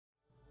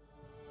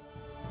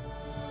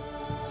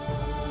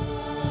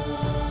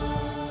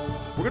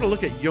We're going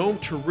to look at Yom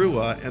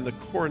Teruah and the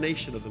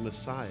coronation of the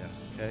Messiah,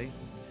 okay?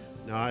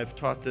 Now, I've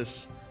taught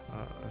this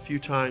a few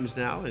times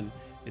now, and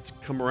it's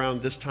come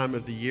around this time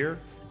of the year,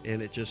 and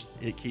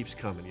it keeps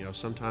coming. You know,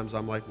 sometimes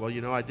I'm like, well,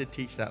 you know, I did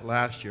teach that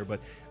last year, but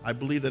I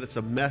believe that it's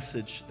a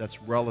message that's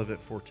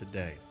relevant for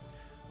today,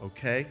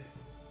 okay?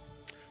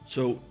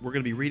 So we're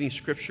going to be reading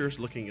scriptures,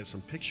 looking at some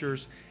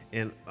pictures,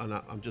 and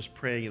I'm just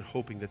praying and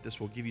hoping that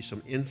this will give you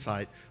some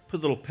insight, put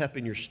a little pep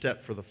in your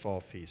step for the fall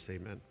feast,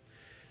 amen.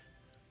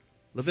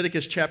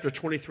 Leviticus chapter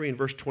 23 and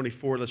verse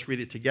 24, let's read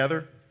it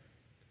together.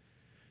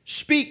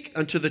 Speak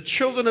unto the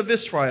children of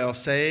Israel,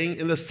 saying,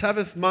 in the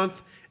 7th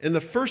month, in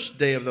the 1st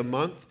day of the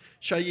month,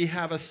 shall ye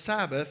have a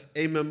Sabbath,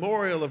 a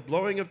memorial of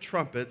blowing of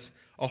trumpets,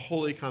 a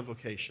holy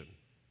convocation.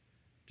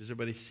 Does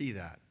everybody see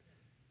that?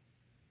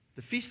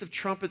 The Feast of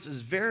Trumpets is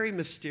very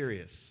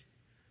mysterious.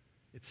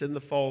 It's in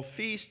the fall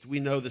feast. We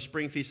know the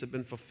spring feasts have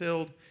been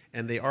fulfilled,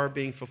 and they are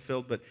being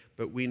fulfilled,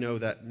 but we know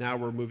that now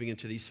we're moving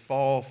into these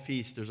fall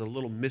feasts. There's a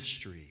little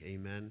mystery,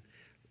 amen,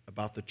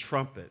 about the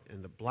trumpet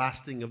and the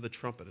blasting of the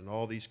trumpet and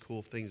all these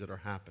cool things that are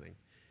happening.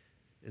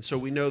 And so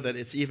we know that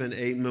it's even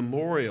a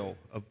memorial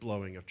of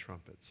blowing of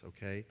trumpets,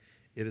 okay?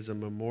 It is a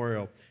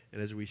memorial.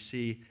 And as we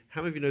see,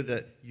 how many of you know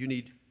that you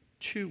need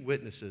 2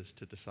 witnesses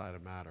to decide a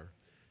matter?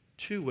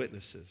 2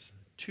 witnesses,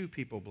 2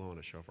 people blowing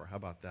a shofar. How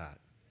about that?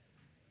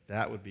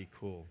 That would be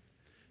cool.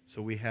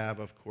 So we have,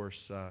 of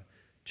course,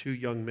 2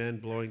 young men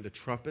blowing the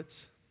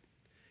trumpets.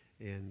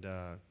 And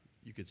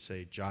you could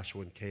say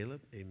Joshua and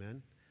Caleb,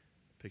 amen.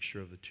 Picture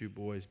of the 2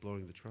 boys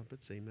blowing the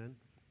trumpets, amen.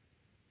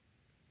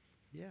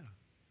 Yeah.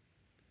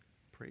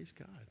 Praise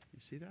God. You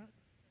see that?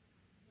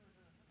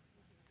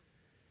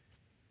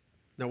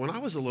 Now, when I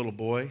was a little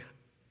boy,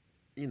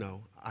 you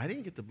know, I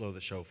didn't get to blow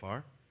the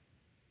shofar.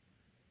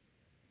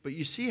 But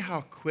you see how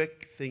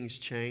quick things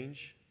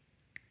change?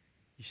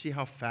 You see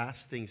how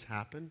fast things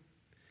happen?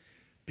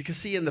 Because,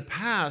 see, in the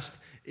past,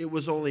 it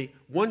was only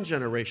one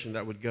generation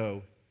that would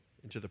go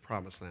into the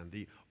promised land.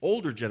 The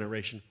older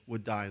generation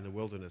would die in the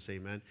wilderness,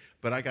 amen.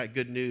 But I got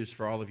good news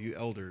for all of you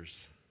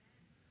elders,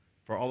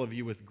 for all of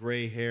you with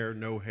gray hair,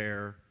 no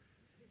hair,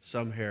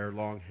 some hair,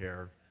 long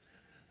hair.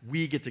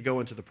 We get to go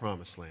into the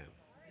promised land.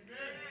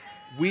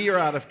 We are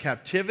out of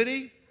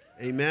captivity,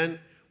 amen.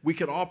 We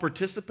can all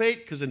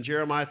participate, because in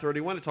Jeremiah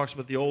 31, it talks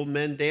about the old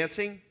men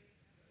dancing.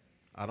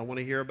 I don't want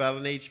to hear about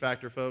an age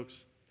factor, folks.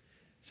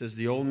 It says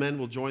the old men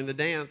will join the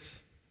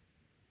dance.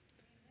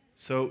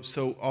 So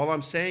all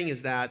I'm saying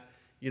is that,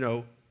 you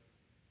know,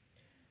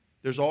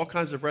 there's all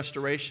kinds of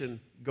restoration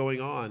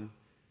going on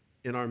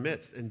in our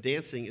midst, and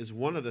dancing is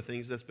one of the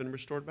things that's been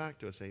restored back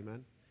to us,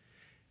 amen.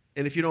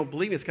 And if you don't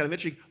believe me, it's kind of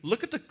interesting.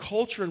 Look at the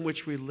culture in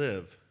which we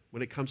live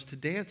when it comes to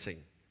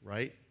dancing,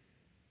 right?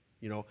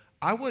 You know,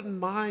 I wouldn't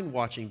mind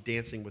watching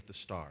Dancing with the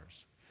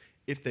Stars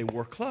if they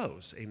wore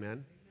clothes,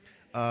 amen.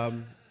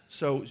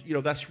 So, you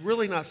know, that's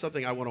really not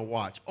something I want to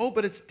watch. Oh,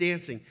 but it's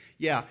dancing.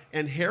 Yeah,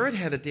 and Herod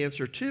had a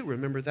dancer too.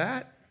 Remember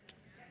that?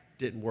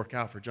 Didn't work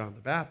out for John the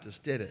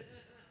Baptist, did it?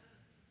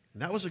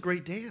 And that was a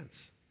great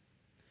dance.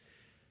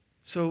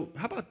 So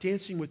how about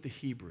Dancing with the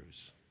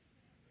Hebrews?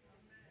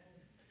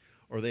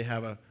 Or they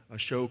have a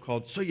show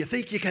called So You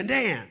Think You Can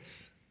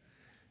Dance?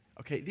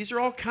 Okay, these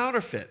are all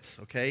counterfeits,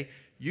 okay?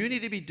 You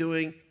need to be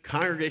doing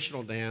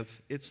congregational dance.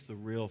 It's the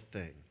real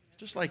thing.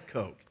 Just like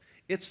Coke.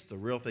 It's the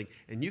real thing.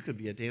 And you could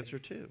be a dancer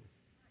too.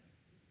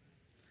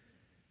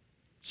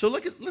 So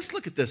let's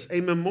look at this.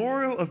 A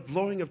memorial of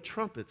blowing of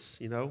trumpets,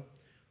 you know.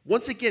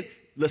 Once again,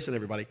 listen,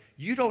 everybody.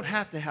 You don't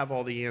have to have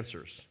all the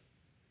answers.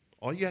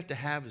 All you have to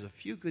have is a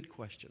few good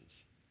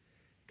questions.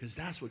 Because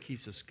that's what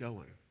keeps us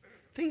going.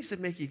 Things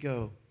that make you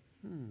go,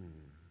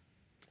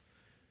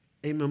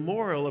 A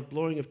memorial of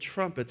blowing of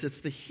trumpets. It's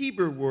the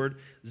Hebrew word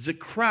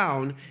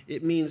zekrown.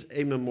 It means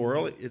a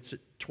memorial. It's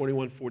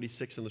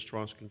 2146 in the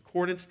Strong's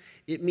Concordance.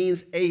 It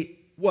means a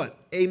what?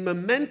 A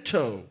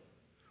memento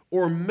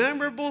or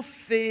memorable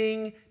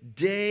thing,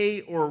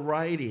 day, or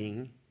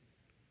writing,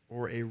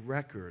 or a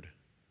record,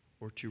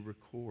 or to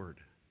record.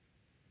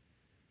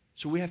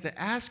 So we have to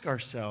ask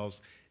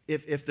ourselves,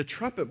 if the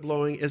trumpet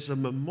blowing is a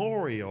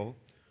memorial,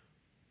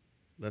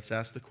 let's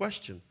ask the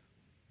question,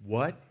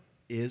 what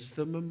is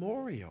the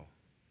memorial?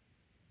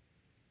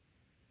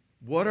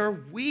 What are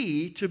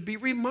we to be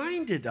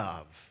reminded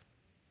of?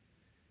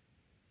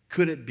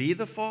 Could it be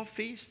the fall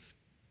feasts,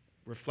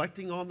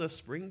 reflecting on the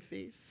spring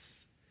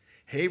feasts?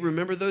 Hey,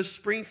 remember those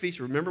spring feasts?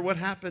 Remember what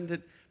happened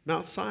at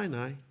Mount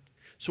Sinai?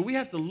 So we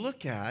have to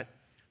look at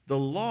the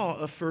law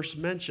of first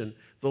mention.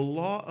 The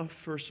law of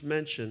first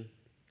mention.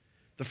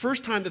 The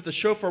first time that the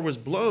shofar was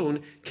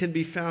blown can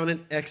be found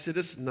in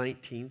Exodus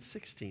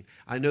 19:16.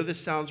 I know this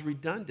sounds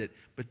redundant,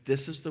 but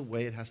this is the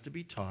way it has to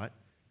be taught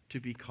to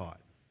be caught.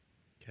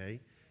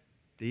 Okay?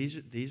 These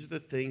are the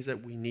things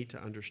that we need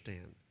to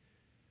understand.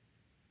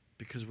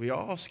 Because we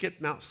all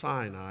skip Mount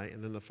Sinai,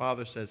 and then the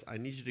Father says, I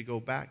need you to go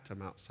back to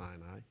Mount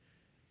Sinai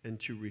and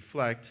to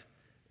reflect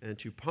and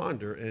to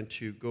ponder and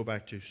to go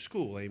back to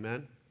school.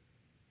 Amen?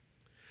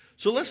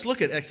 So let's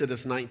look at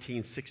Exodus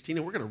 19:16,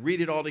 and we're going to read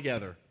it all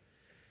together.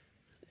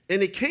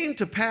 And it came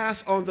to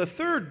pass on the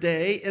third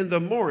day in the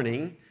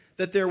morning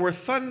that there were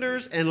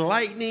thunders and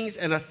lightnings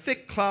and a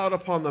thick cloud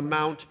upon the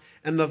mount,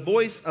 and the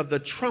voice of the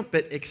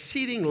trumpet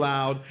exceeding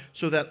loud,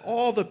 so that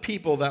all the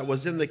people that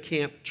was in the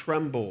camp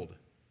trembled.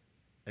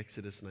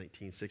 Exodus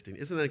 19:16.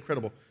 Isn't that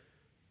incredible?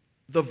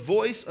 The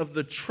voice of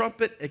the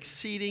trumpet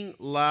exceeding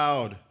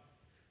loud.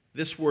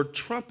 This word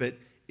trumpet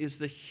is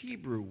the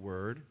Hebrew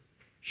word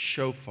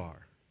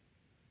shofar.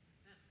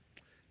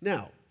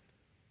 Now,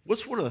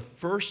 what's one of the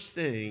first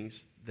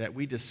things that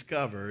we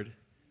discovered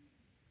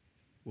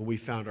when we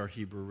found our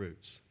Hebrew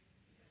roots?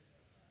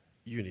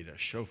 You need a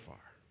shofar.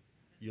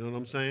 You know what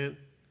I'm saying?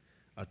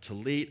 A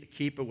talit, a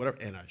kippah, whatever,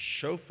 and a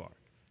shofar.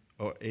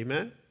 Oh,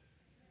 amen?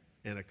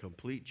 And a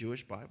complete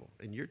Jewish Bible.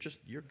 And you're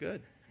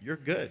good. You're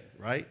good,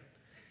 right?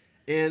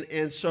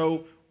 And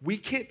so we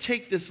can't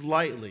take this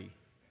lightly.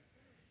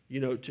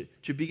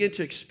 To begin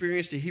to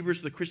experience the Hebrews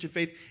of the Christian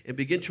faith and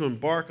begin to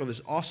embark on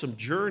this awesome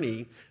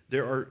journey,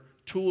 there are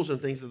tools and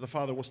things that the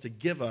Father wants to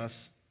give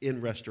us in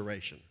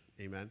restoration.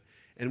 Amen?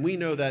 And we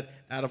know that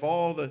out of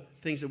all the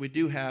things that we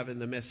do have in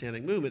the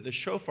Messianic movement, the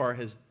shofar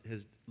has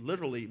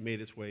literally made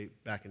its way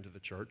back into the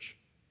church.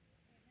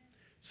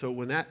 So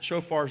when that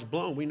shofar is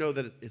blown, we know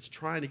that it's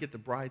trying to get the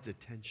bride's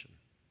attention.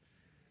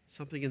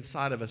 Something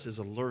inside of us is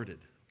alerted,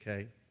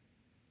 okay?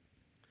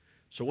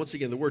 So once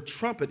again, the word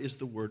trumpet is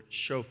the word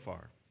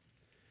shofar.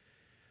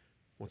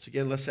 Once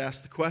again, let's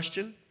ask the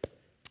question,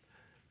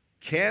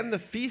 can the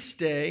feast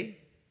day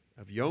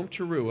of Yom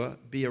Teruah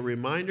be a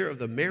reminder of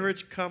the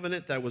marriage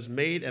covenant that was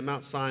made at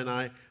Mount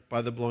Sinai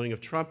by the blowing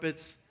of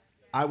trumpets?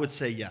 I would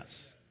say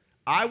yes.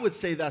 I would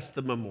say that's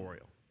the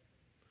memorial.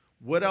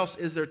 What else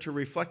is there to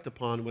reflect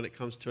upon when it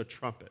comes to a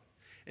trumpet?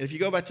 And if you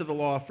go back to the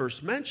law of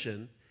first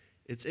mention,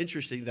 it's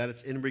interesting that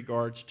it's in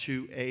regards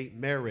to a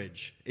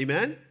marriage.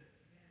 Amen?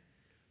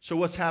 So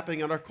what's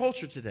happening in our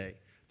culture today?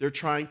 They're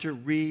trying to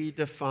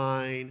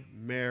redefine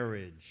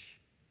marriage.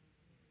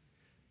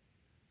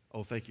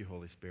 Oh, thank you,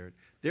 Holy Spirit.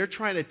 They're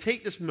trying to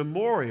take this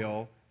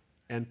memorial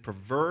and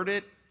pervert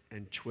it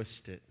and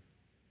twist it.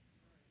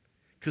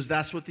 Because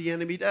that's what the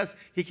enemy does.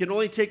 He can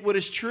only take what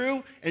is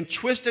true and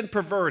twist and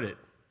pervert it.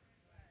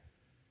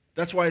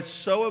 That's why it's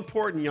so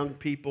important, young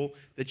people,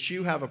 that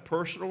you have a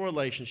personal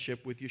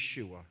relationship with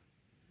Yeshua,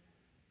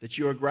 that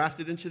you are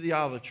grafted into the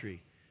olive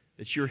tree,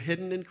 that you're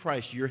hidden in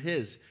Christ, you're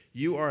His.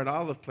 You are an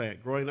olive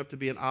plant growing up to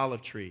be an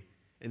olive tree,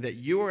 and that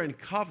you are in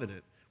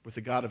covenant with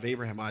the God of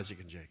Abraham, Isaac,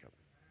 and Jacob.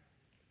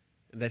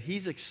 And that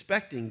He's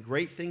expecting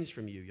great things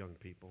from you, young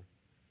people.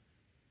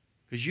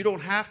 Because you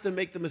don't have to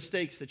make the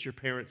mistakes that your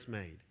parents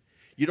made.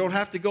 You don't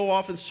have to go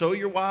off and sow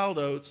your wild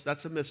oats.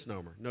 That's a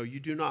misnomer. No, you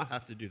do not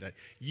have to do that.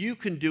 You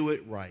can do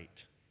it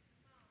right.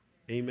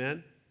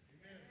 Amen?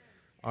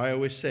 I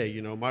always say,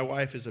 my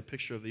wife is a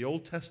picture of the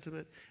Old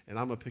Testament, and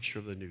I'm a picture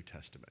of the New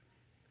Testament.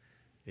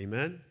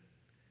 Amen?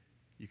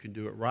 You can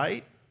do it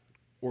right,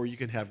 or you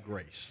can have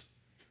grace.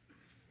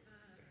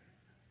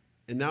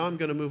 And now I'm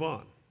going to move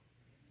on.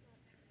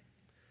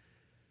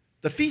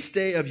 The feast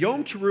day of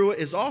Yom Teruah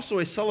is also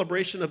a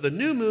celebration of the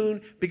new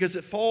moon because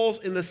it falls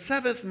in the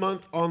 7th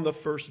month on the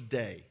first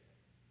day.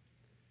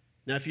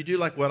 Now, if you do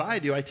like what I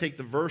do, I take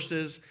the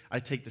verses, I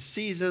take the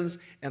seasons,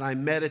 and I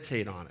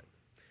meditate on it.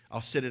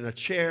 I'll sit in a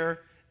chair,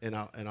 and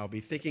I'll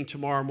be thinking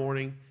tomorrow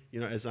morning,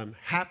 as I'm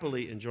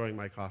happily enjoying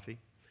my coffee,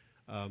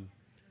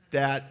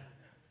 that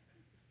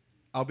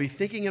I'll be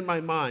thinking in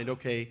my mind,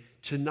 okay,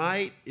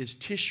 tonight is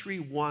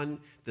Tishri 1,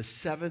 the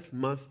 7th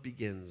month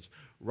begins.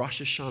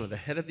 Rosh Hashanah, the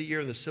head of the year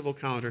in the civil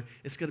calendar,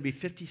 it's going to be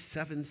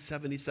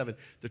 5777.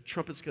 The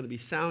trumpet's going to be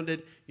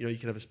sounded. You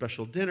can have a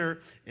special dinner.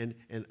 And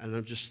I'm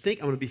going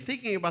to be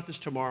thinking about this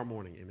tomorrow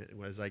morning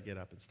as I get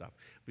up and stuff.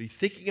 I'll be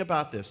thinking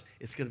about this.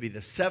 It's going to be the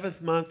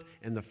 7th month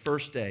and the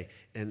first day.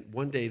 And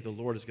one day the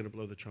Lord is going to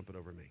blow the trumpet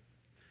over me.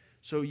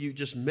 So you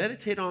just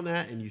meditate on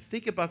that and you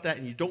think about that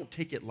and you don't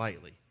take it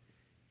lightly.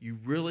 You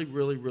really,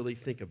 really, really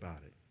think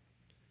about it.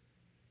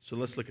 So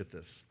let's look at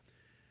this.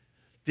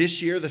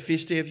 This year, the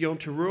feast day of Yom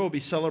Teruah will be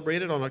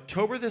celebrated on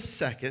October the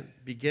 2nd,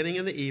 beginning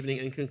in the evening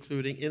and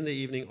concluding in the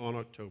evening on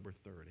October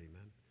 3rd.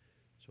 Amen.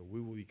 So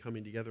we will be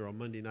coming together on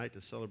Monday night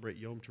to celebrate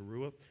Yom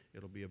Teruah.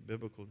 It'll be a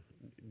biblical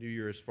New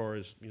Year as far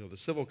as the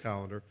civil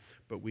calendar,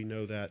 but we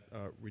know that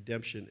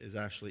redemption is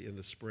actually in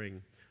the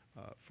spring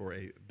for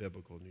a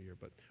biblical New Year.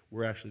 But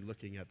we're actually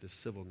looking at this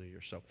civil New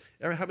Year. So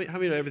how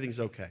many know everything's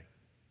okay?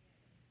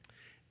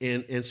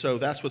 And so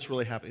that's what's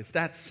really happening. It's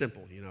that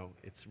simple,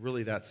 It's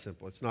really that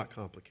simple. It's not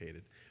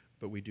complicated,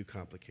 but we do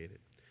complicate it.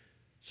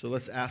 So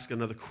let's ask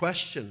another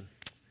question.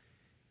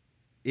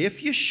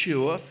 If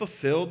Yeshua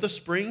fulfilled the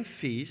spring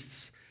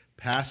feasts,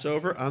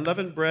 Passover,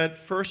 unleavened bread,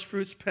 first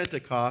fruits,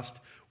 Pentecost,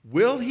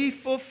 will He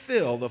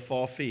fulfill the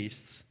fall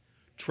feasts,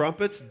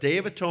 trumpets, Day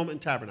of Atonement,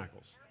 and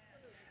tabernacles?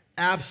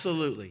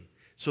 Absolutely.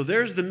 So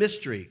there's the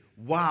mystery.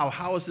 Wow,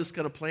 how is this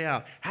going to play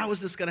out? How is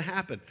this going to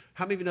happen?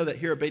 How many of you know that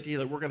here at Beit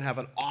Tehillah, we're going to have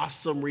an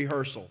awesome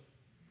rehearsal?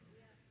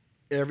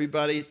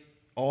 Everybody,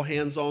 all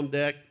hands on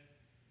deck.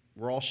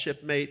 We're all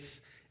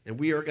shipmates, and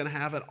we are going to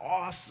have an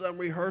awesome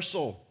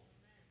rehearsal.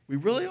 We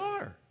really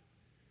are,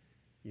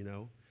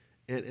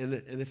 And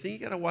the thing you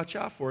got to watch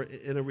out for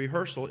in a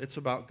rehearsal, it's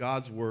about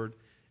God's word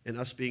and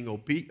us being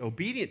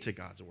obedient to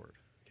God's word.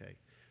 Okay,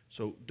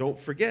 so don't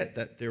forget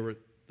that the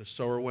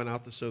sower went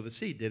out to sow the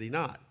seed, did he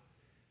not?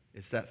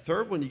 It's that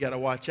third one you got to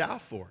watch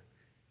out for.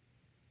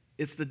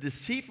 It's the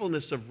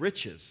deceitfulness of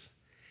riches,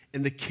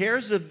 and the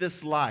cares of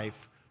this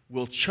life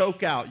will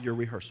choke out your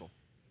rehearsal.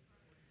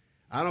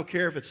 I don't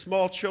care if it's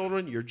small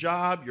children, your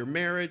job, your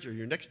marriage, or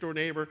your next door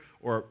neighbor,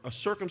 or a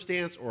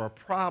circumstance, or a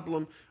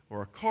problem,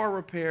 or a car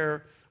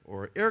repair,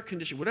 or air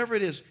conditioning, whatever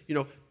it is,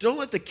 don't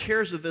let the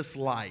cares of this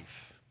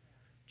life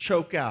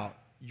choke out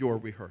your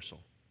rehearsal.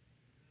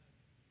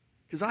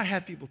 Because I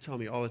have people tell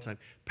me all the time,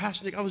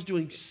 Pastor Nick, I was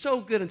doing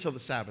so good until the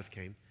Sabbath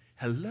came.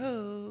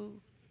 Hello?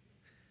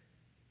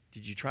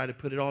 Did you try to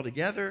put it all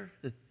together?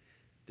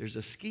 There's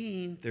a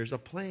scheme. There's a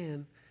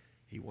plan.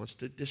 He wants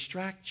to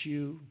distract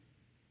you.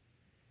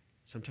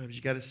 Sometimes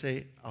you got to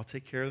say, I'll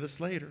take care of this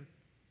later.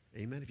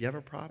 Amen. If you have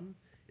a problem,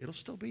 it'll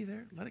still be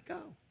there. Let it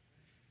go.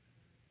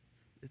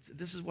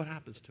 This is what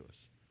happens to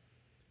us.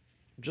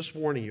 I'm just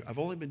warning you. I've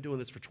only been doing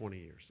this for 20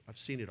 years. I've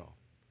seen it all.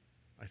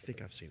 I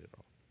think I've seen it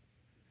all.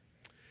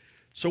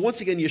 So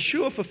once again,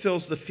 Yeshua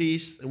fulfills the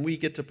feast, and we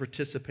get to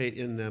participate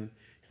in them.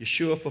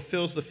 Yeshua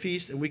fulfills the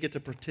feast, and we get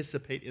to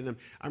participate in them.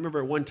 I remember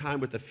at one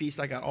time with the feast,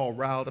 I got all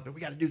riled up, and we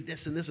got to do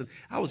this and this, and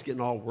I was getting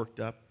all worked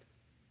up.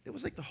 It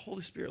was like the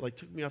Holy Spirit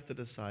took me off to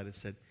the side and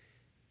said,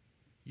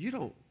 you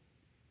don't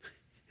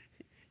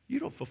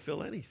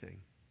fulfill anything.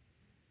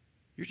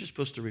 You're just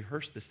supposed to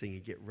rehearse this thing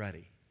and get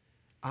ready.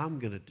 I'm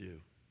going to do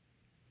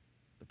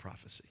the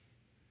prophecy.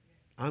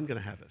 I'm going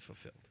to have it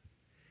fulfilled.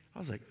 I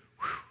was like,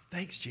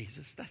 thanks,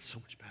 Jesus. That's so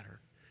much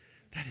better.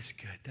 That is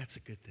good. That's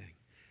a good thing.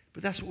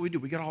 But that's what we do.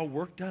 We get all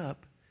worked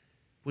up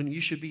when you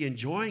should be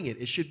enjoying it.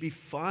 It should be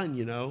fun,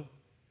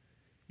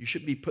 You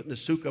shouldn't be putting the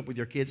souk up with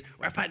your kids.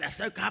 We're putting the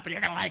souk up and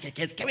you're going to like it,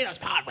 kids. Give me those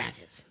palm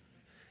branches.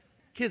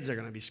 Kids are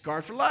going to be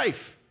scarred for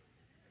life.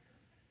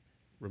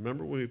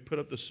 Remember when we put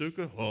up the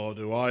sukkah? Oh,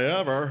 do I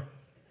ever?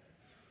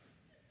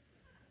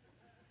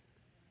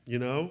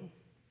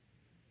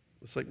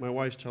 It's like my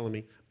wife's telling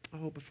me,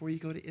 oh, before you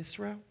go to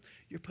Israel,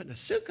 you're putting a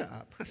sukkah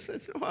up. I said,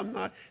 no, I'm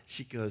not.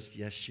 She goes,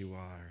 yes, you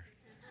are.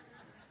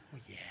 Oh,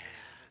 yeah,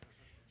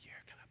 you're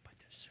going to put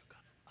the sukkah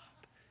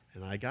up.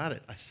 And I got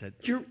it. I said,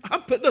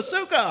 I'm putting the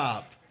sukkah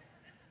up.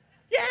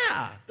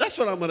 Yeah, that's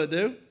what I'm going to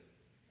do.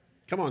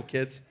 Come on,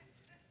 kids.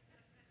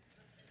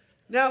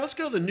 Now, let's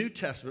go to the New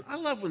Testament. I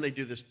love when they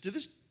do this. Do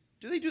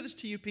they do this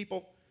to you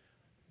people?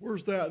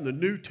 Where's that in the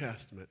New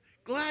Testament?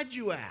 Glad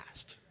you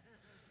asked.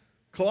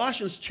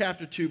 Colossians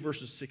chapter 2,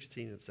 verses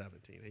 16 and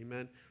 17.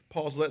 Amen.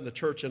 Paul's letting the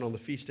church in on the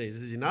feast days,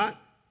 is he not?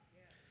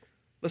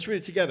 Let's read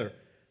it together.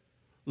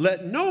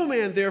 Let no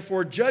man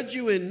therefore judge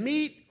you in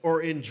meat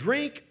or in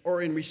drink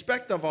or in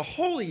respect of a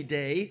holy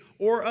day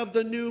or of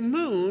the new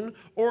moon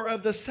or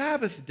of the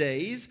Sabbath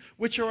days,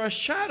 which are a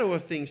shadow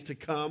of things to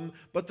come,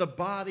 but the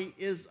body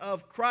is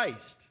of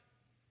Christ.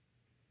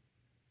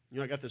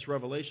 I got this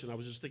revelation. I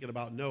was just thinking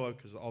about Noah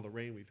because of all the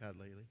rain we've had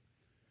lately.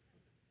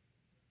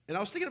 And I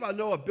was thinking about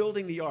Noah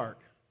building the ark.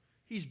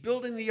 He's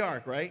building the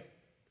ark, right?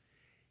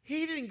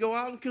 He didn't go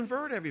out and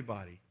convert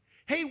everybody.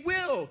 Hey,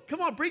 Will,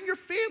 come on, bring your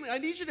family. I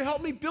need you to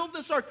help me build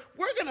this ark.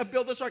 We're going to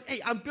build this ark.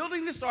 Hey, I'm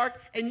building this ark,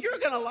 and you're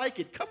going to like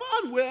it. Come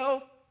on,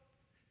 Will.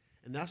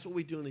 And that's what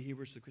we do in the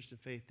Hebrews of the Christian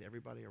faith to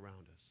everybody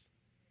around us.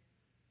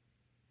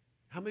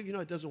 How many of you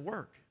know it doesn't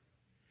work?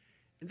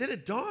 And then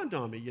it dawned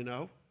on me,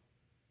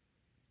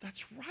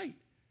 that's right.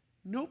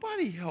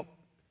 Nobody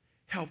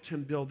helped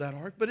him build that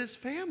ark but his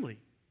family.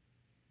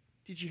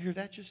 Did you hear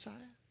that, Josiah?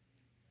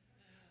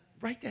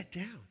 Write that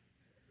down.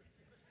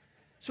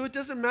 So it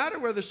doesn't matter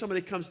whether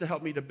somebody comes to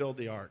help me to build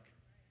the ark.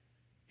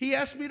 He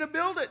asked me to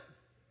build it.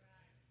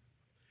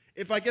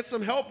 If I get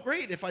some help,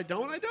 great. If I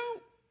don't, I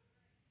don't.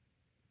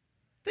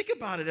 Think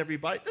about it,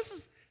 everybody.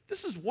 This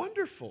is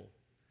wonderful.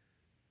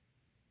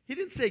 He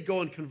didn't say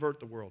go and convert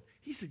the world.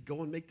 He said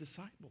go and make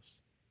disciples.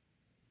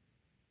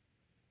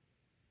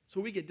 So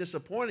we get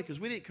disappointed because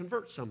we didn't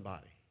convert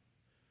somebody.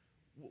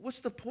 What's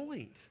the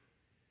point?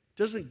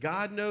 Doesn't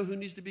God know who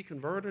needs to be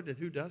converted and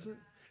who doesn't?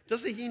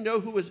 Doesn't he know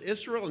who is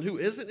Israel and who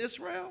isn't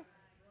Israel?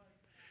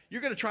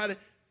 You're going to try to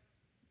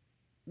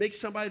make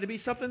somebody to be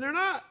something they're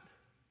not.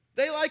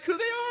 They like who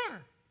they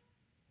are.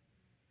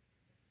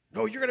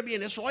 No, you're going to be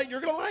an Israelite.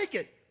 You're going to like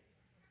it.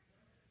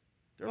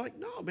 They're like,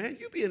 no, man,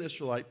 you be an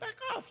Israelite. Back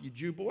off, you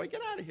Jew boy.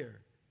 Get out of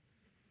here.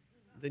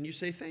 Then you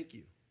say thank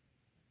you.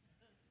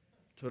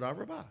 Todah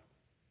Rabbah.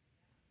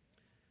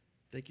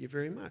 Thank you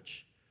very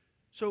much.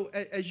 So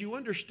as you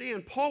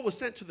understand, Paul was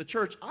sent to the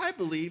church, I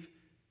believe,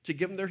 to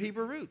give them their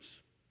Hebrew roots.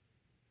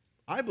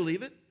 I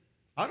believe it.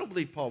 I don't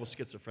believe Paul was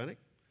schizophrenic.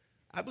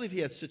 I believe he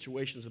had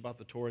situations about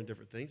the Torah and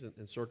different things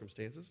and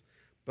circumstances.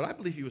 But I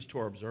believe he was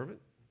Torah observant.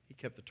 He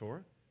kept the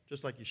Torah,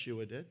 just like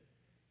Yeshua did.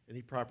 And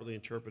he properly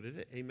interpreted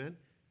it. Amen.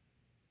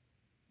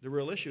 The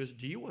real issue is,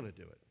 do you want to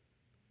do it?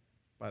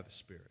 By the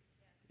Spirit.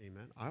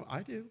 Amen.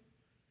 I do.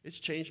 It's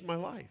changed my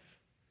life.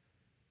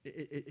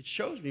 It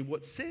shows me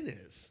what sin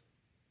is.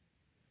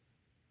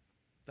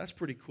 That's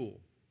pretty cool.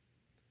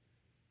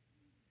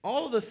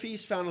 All of the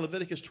feasts found in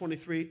Leviticus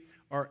 23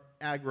 are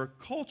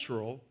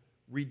agricultural,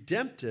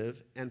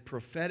 redemptive, and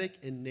prophetic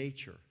in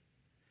nature.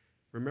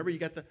 Remember, you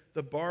got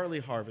the barley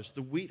harvest,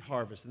 the wheat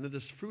harvest, and then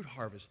this fruit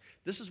harvest.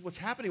 This is what's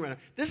happening right now.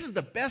 This is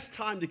the best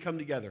time to come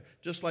together.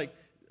 Just like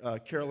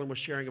Carolyn was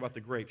sharing about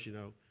the grapes,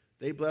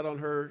 They bled on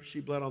her, she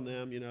bled on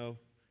them,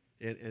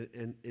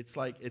 And it's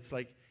like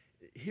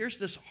here's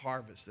this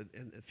harvest.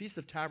 And the Feast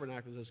of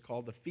Tabernacles is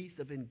called the Feast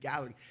of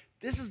Ingathering.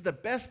 This is the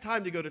best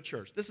time to go to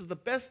church. This is the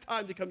best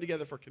time to come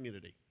together for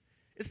community.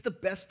 It's the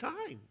best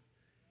time.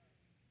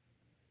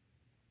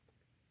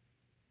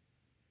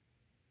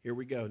 Here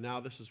we go. Now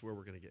this is where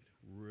we're going to get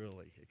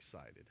really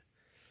excited.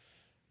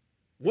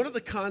 One of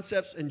the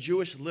concepts in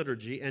Jewish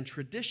liturgy and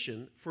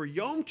tradition for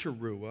Yom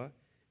Teruah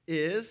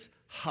is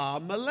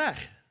Ha-Melech,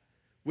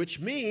 which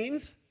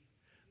means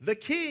the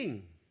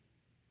king.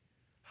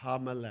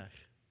 Ha-Melech.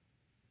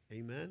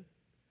 Amen?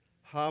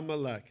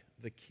 Ha-Melech,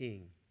 the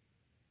king.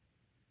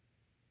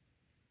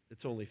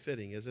 It's only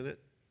fitting, isn't it?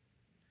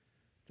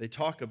 They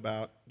talk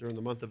about, during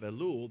the month of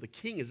Elul, the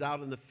king is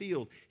out in the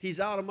field. He's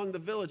out among the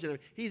village, and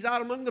he's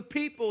out among the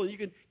people, and you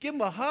can give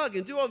him a hug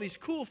and do all these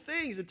cool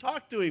things and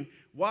talk to him.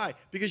 Why?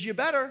 Because you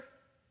better.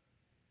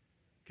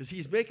 Because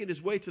he's making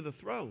his way to the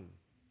throne.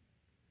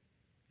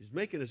 He's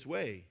making his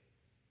way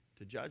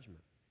to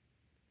judgment.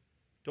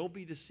 Don't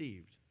be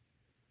deceived.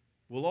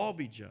 We'll all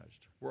be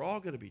judged. We're all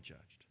going to be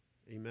judged.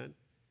 Amen?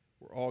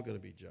 We're all going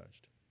to be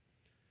judged.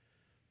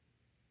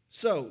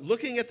 So,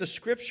 looking at the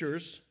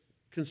scriptures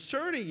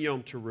concerning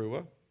Yom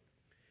Teruah,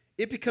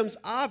 it becomes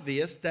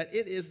obvious that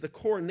it is the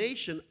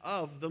coronation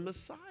of the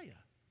Messiah.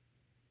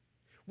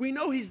 We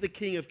know he's the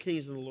King of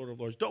Kings and the Lord of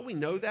Lords. Don't we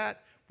know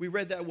that? We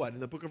read that, what, in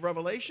the book of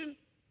Revelation?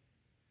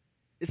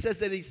 It says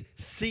that he's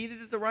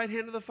seated at the right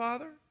hand of the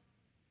Father.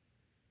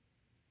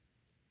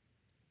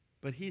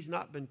 But he's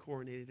not been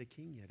coronated a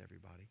king yet,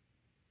 everybody.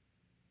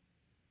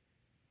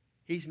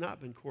 He's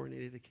not been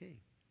coronated a king.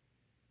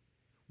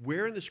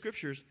 Where in the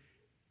scriptures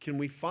can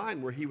we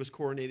find where he was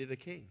coronated a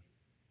king?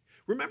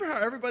 Remember how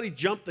everybody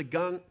jumped the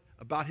gun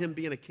about him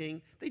being a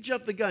king? They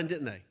jumped the gun,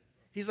 didn't they?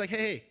 He's like,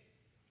 hey,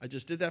 I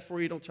just did that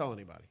for you. Don't tell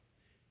anybody.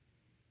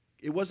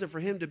 It wasn't for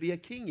him to be a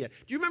king yet.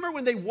 Do you remember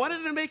when they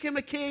wanted to make him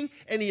a king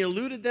and he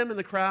eluded them in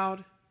the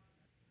crowd?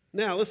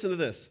 Now, listen to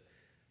this.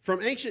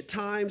 From ancient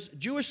times,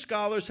 Jewish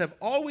scholars have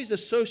always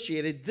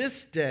associated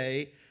this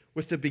day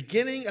with the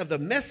beginning of the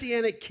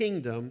Messianic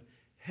kingdom,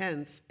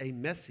 hence a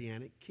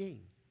Messianic king.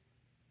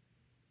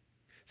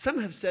 Some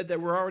have said that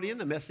we're already in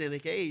the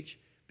Messianic age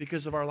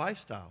because of our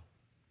lifestyle,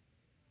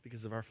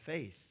 because of our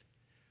faith.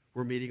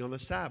 We're meeting on the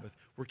Sabbath.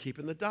 We're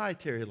keeping the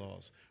dietary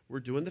laws. We're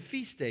doing the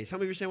feast days. How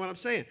many of you are saying what I'm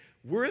saying?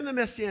 We're in the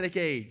Messianic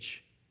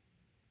age.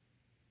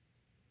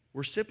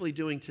 We're simply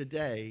doing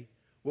today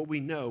what we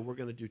know we're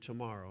going to do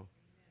tomorrow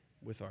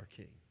with our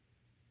King.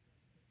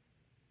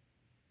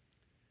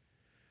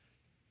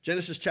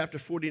 Genesis chapter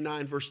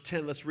 49, verse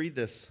 10, let's read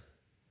this.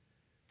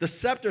 The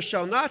scepter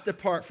shall not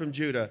depart from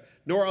Judah,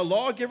 nor a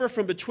lawgiver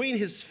from between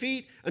his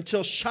feet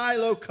until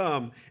Shiloh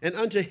come, and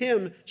unto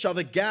him shall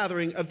the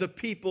gathering of the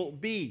people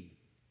be.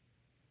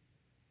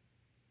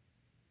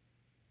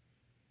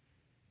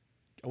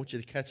 I want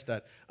you to catch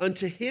that.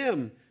 Unto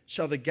him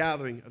shall the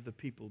gathering of the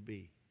people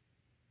be.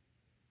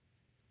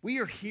 We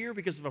are here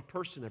because of a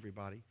person,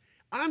 everybody.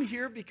 I'm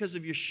here because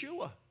of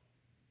Yeshua.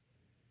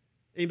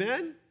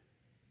 Amen?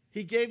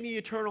 He gave me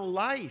eternal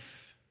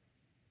life.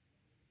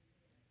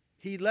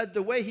 He led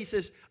the way. He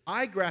says,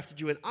 I grafted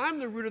you in. I'm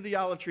the root of the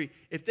olive tree.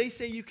 If they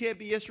say you can't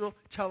be Israel,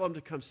 tell them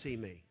to come see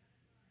me.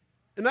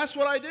 And that's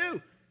what I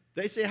do.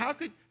 They say,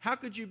 how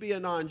could you be a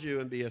non-Jew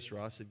and be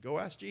Israel? I said, go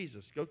ask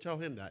Jesus. Go tell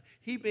him that.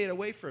 He made a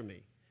way for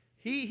me.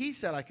 He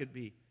said I could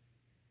be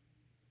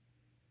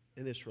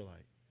an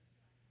Israelite.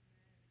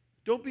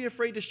 Don't be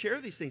afraid to share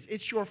these things.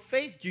 It's your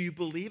faith. Do you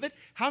believe it?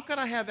 How could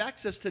I have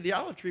access to the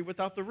olive tree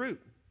without the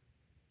root?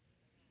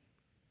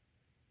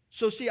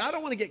 So see, I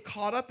don't want to get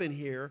caught up in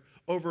here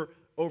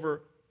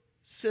over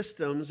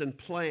systems and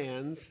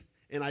plans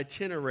and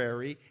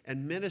itinerary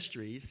and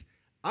ministries.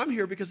 I'm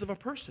here because of a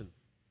person.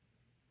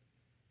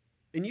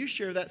 And you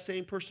share that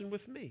same person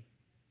with me.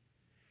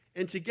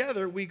 And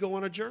together we go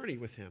on a journey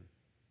with him.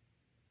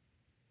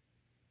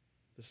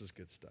 This is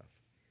good stuff.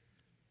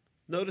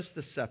 Notice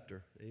the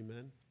scepter.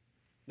 Amen.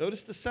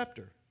 Notice the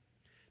scepter.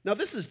 Now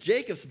this is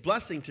Jacob's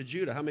blessing to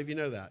Judah. How many of you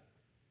know that?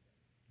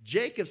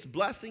 Jacob's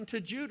blessing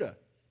to Judah.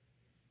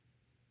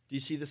 Do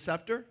you see the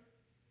scepter?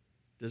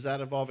 Does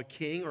that involve a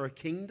king or a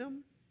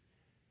kingdom?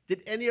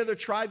 Did any other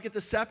tribe get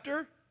the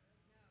scepter?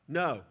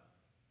 No.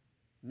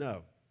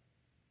 No.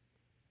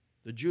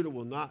 The Judah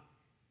will not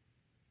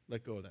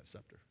let go of that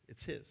scepter.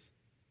 It's his.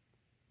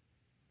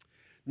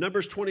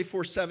 Numbers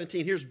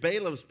 24:17. Here's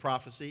Balaam's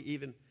prophecy.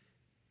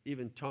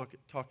 Even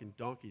talking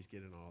donkeys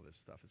get in all this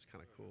stuff. It's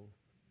kind of cool.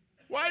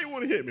 Why you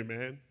want to hit me,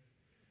 man?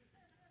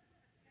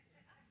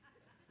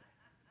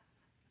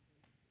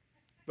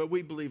 But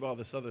we believe all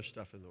this other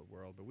stuff in the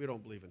world, but we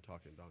don't believe in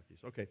talking donkeys.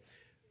 Okay,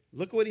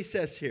 look what he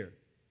says here.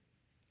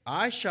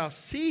 I shall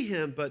see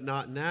him, but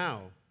not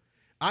now.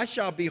 I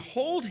shall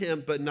behold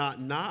him, but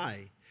not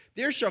nigh.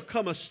 There shall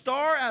come a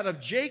star out of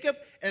Jacob,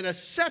 and a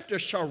scepter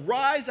shall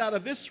rise out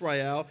of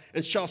Israel,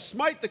 and shall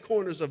smite the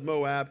corners of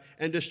Moab,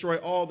 and destroy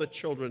all the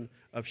children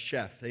of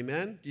Sheth.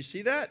 Amen? Do you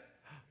see that?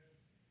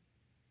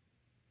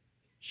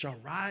 Shall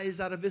rise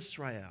out of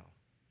Israel,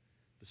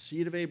 the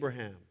seed of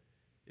Abraham.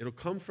 It'll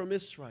come from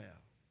Israel.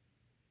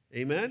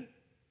 Amen?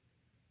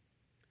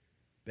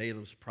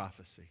 Balaam's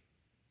prophecy.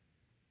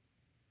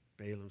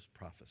 Balaam's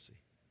prophecy.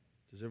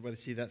 Does everybody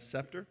see that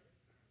scepter?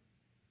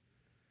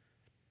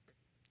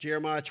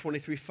 Jeremiah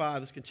 23:5,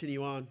 let's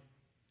continue on.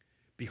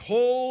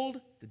 Behold,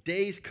 the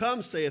days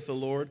come, saith the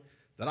Lord,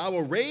 that I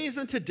will raise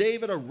unto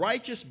David a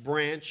righteous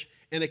branch,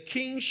 and a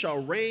king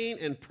shall reign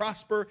and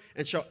prosper,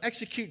 and shall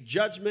execute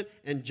judgment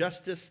and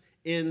justice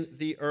in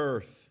the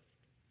earth.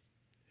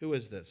 Who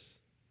is this?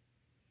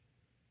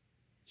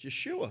 It's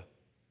Yeshua.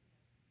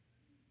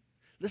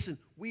 Listen,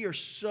 we are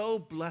so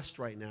blessed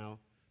right now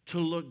to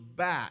look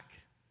back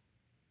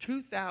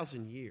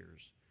 2,000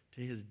 years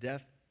to his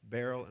death,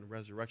 burial, and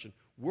resurrection.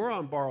 We're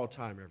on borrowed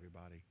time,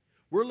 everybody.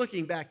 We're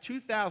looking back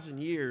 2,000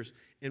 years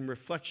in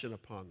reflection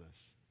upon this.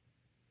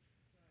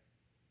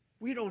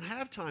 We don't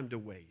have time to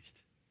waste.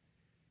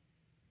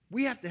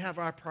 We have to have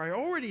our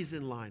priorities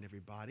in line,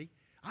 everybody.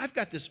 I've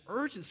got this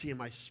urgency in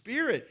my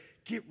spirit.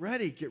 Get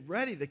ready, get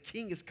ready. The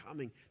king is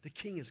coming. The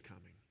king is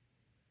coming.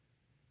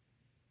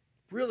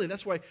 Really,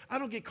 that's why I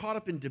don't get caught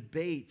up in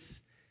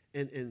debates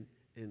and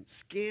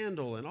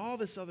scandal and all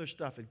this other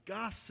stuff and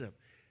gossip,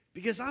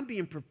 because I'm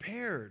being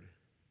prepared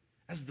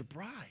as the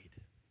bride.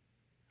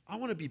 I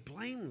want to be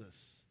blameless.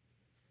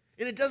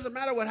 And it doesn't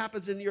matter what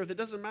happens in the earth. It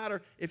doesn't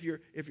matter if your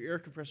air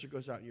compressor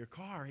goes out in your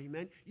car,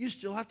 amen? You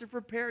still have to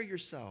prepare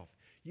yourself.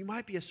 You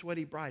might be a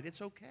sweaty bride.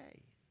 It's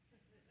okay.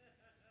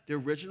 The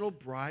original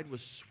bride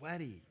was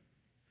sweaty.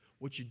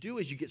 What you do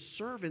is you get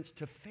servants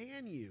to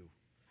fan you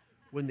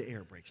when the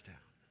air breaks down.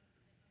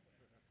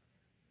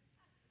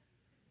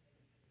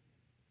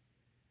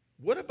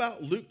 What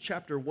about Luke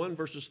chapter 1,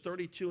 verses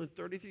 32 and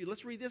 33?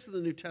 Let's read this in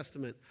the New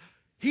Testament.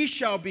 He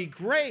shall be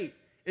great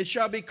and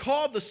shall be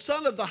called the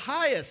Son of the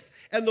Highest,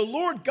 and the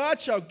Lord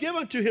God shall give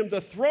unto him the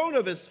throne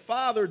of his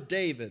father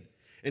David.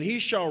 And he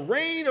shall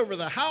reign over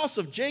the house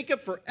of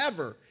Jacob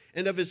forever,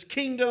 and of his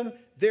kingdom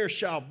there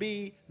shall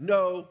be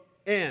no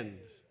end.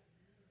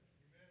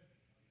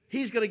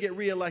 He's going to get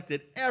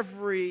reelected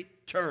every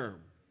term.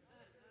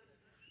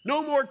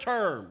 No more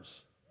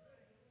terms.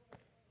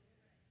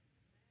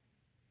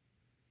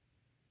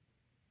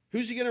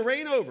 Who's he going to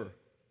reign over?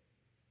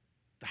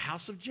 The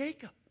house of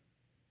Jacob.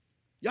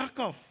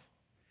 Yaakov.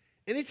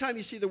 Anytime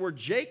you see the word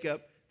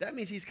Jacob, that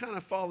means he's kind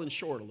of fallen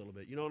short a little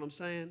bit. You know what I'm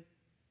saying?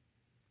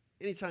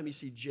 Anytime you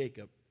see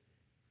Jacob,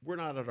 we're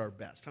not at our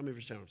best. How many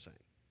understand what I'm saying?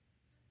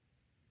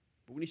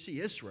 But when you see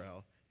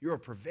Israel, you're a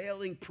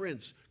prevailing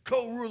prince,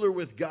 co-ruler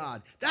with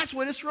God. That's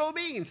what Israel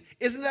means.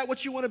 Isn't that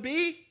what you want to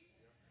be?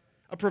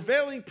 A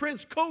prevailing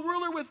prince,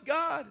 co-ruler with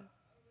God.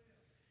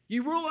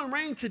 You rule and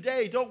reign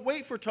today. Don't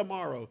wait for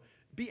tomorrow.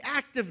 Be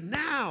active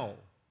now.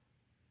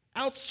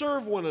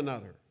 Outserve one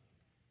another.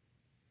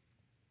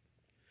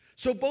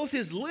 So both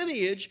his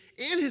lineage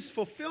and his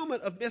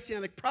fulfillment of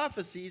messianic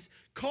prophecies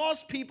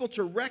cause people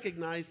to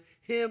recognize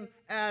him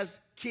as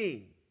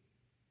king.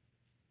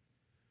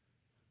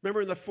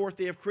 Remember in the fourth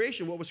day of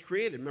creation, what was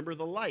created? Remember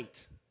the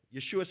light.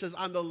 Yeshua says,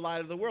 I'm the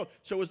light of the world.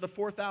 So it was the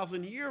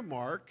 4,000-year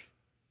mark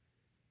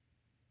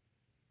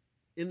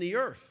in the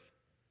earth.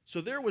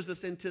 So there was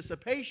this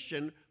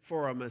anticipation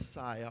for a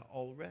Messiah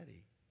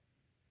already.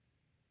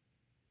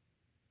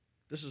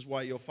 This is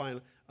why you'll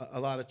find a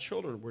lot of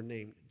children were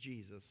named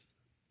Jesus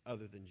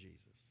other than Jesus.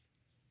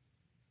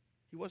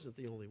 He wasn't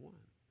the only one.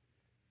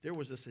 There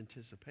was this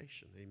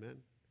anticipation, amen?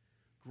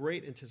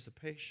 Great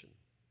anticipation.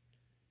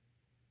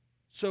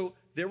 So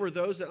there were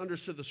those that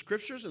understood the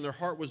scriptures and their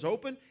heart was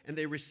open and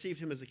they received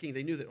him as a king.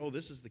 They knew that, oh,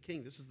 this is the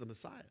king, this is the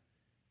Messiah.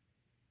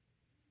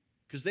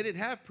 Because they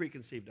didn't have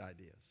preconceived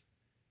ideas.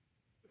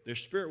 Their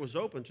spirit was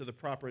open to the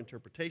proper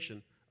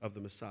interpretation of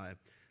the Messiah.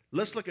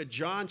 Let's look at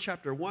John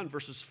chapter 1,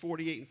 verses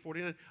 48 and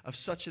 49 of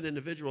such an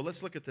individual.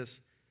 Let's look at this.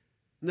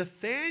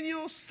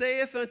 Nathanael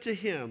saith unto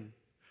him,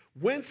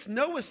 Whence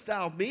knowest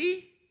thou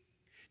me?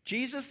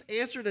 Jesus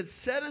answered and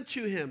said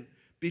unto him,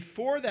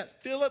 Before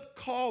that Philip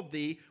called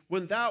thee,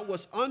 when thou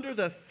wast under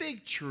the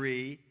fig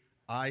tree,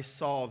 I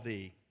saw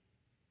thee.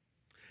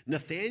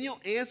 Nathanael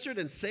answered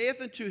and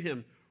saith unto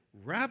him,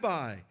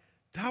 Rabbi,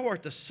 thou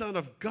art the Son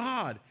of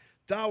God,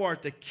 thou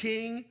art the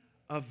King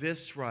of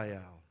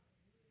Israel.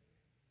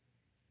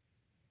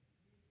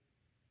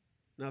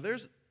 Now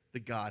there's the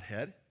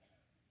Godhead.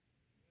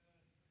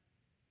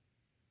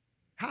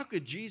 How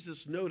could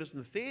Jesus notice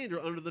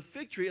Nathanael under the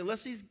fig tree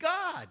unless he's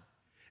God?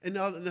 And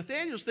now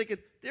Nathanael's thinking,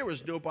 there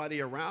was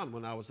nobody around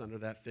when I was under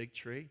that fig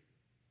tree.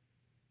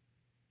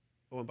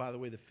 Oh, and by the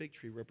way, the fig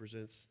tree really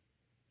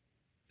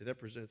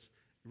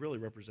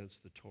represents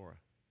the Torah.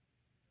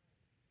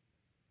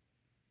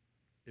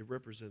 It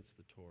represents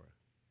the Torah.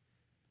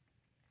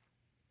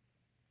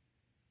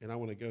 And I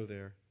want to go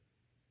there.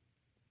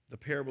 The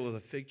parable of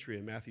the fig tree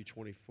in Matthew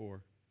 24.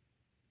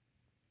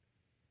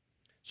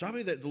 So how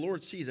many that the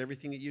Lord sees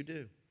everything that you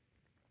do?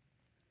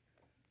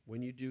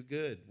 when you do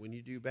good, when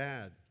you do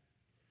bad,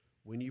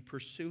 when you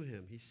pursue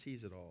him. He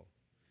sees it all.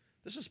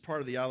 This is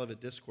part of the Olivet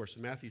Discourse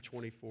in Matthew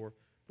 24,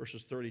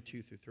 verses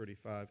 32 through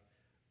 35.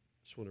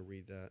 Just want to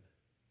read that.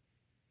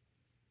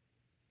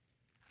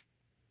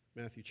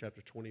 Matthew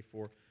chapter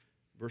 24,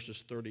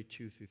 verses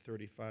 32 through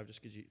 35.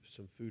 Just gives you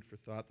some food for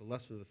thought. The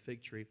lesson of the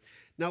fig tree.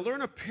 Now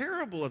learn a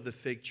parable of the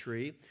fig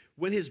tree.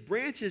 When his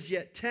branch is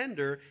yet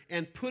tender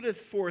and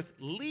putteth forth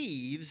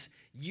leaves,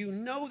 you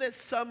know that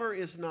summer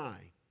is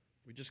nigh.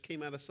 We just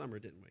came out of summer,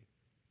 didn't we?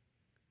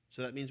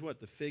 So that means what?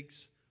 The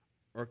figs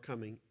are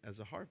coming as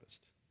a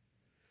harvest.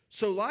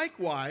 So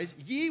likewise,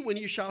 ye, when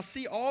you shall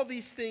see all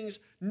these things,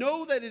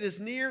 know that it is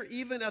near,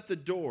 even at the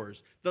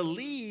doors. The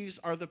leaves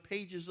are the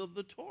pages of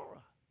the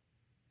Torah.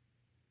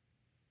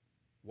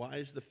 Why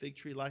is the fig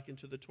tree likened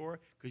to the Torah?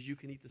 Because you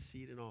can eat the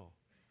seed and all.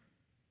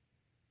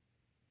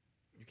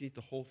 You can eat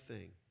the whole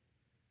thing.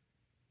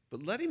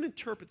 But let him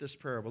interpret this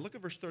parable. Look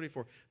at verse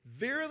 34.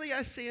 Verily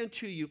I say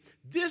unto you,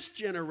 this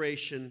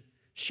generation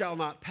shall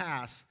not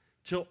pass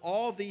till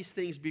all these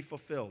things be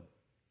fulfilled.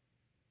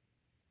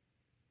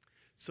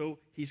 So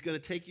he's going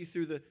to take you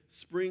through the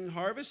spring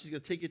harvest. He's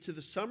going to take you to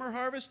the summer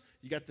harvest.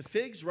 You got the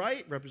figs,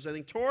 right,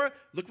 representing Torah.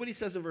 Look what he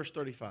says in verse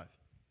 35.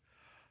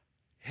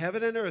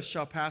 Heaven and earth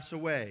shall pass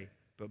away,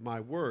 but my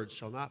words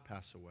shall not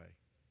pass away.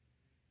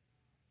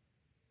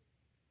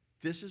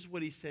 This is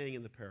what he's saying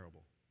in the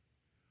parable.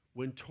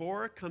 When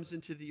Torah comes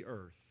into the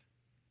earth,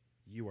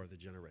 you are the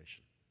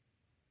generation.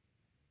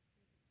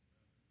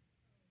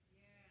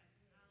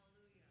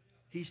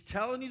 He's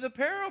telling you the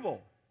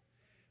parable.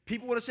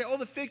 People want to say, oh,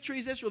 the fig tree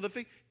is Israel.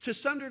 To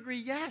some degree,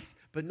 yes,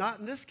 but not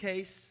in this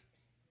case.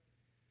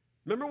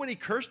 Remember when he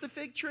cursed the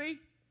fig tree?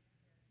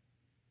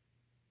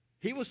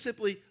 He was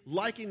simply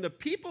likening the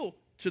people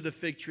to the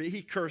fig tree.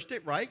 He cursed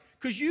it, right?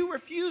 Because you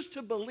refused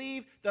to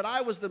believe that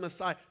I was the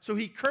Messiah. So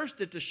he cursed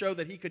it to show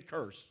that he could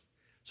curse.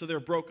 So they're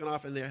broken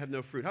off and they have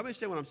no fruit. How many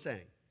understand what I'm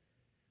saying?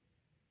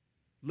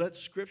 Let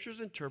Scriptures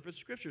interpret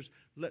Scriptures.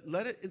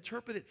 Let it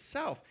interpret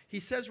itself. He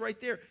says right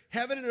there,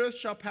 heaven and earth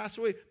shall pass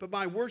away, but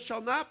my words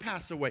shall not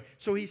pass away.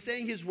 So he's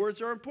saying his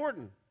words are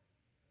important.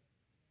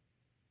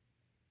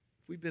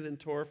 We've been in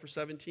Torah for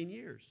 17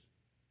 years.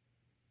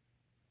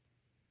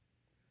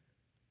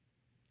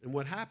 And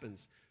what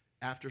happens?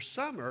 After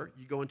summer,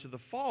 you go into the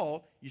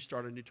fall, you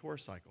start a new Torah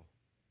cycle.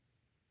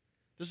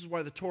 This is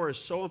why the Torah is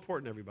so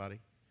important, everybody.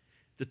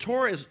 The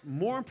Torah is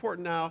more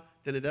important now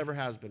than it ever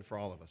has been for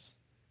all of us.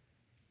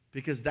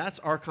 Because that's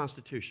our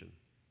constitution.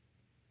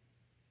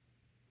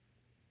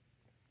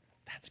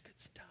 That's good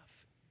stuff.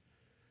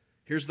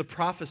 Here's the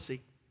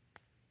prophecy.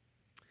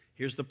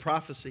 Here's the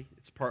prophecy.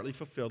 It's partly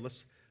fulfilled.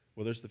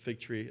 There's the fig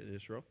tree in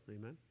Israel.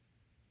 Amen.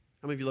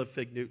 How many of you love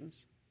fig Newtons?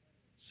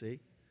 See?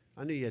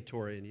 I knew you had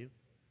Torah in you.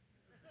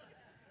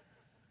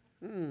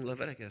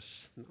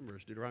 Leviticus,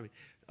 Numbers, Deuteronomy.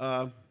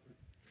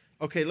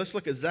 Okay, let's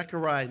look at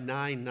Zechariah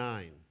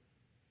 9:9.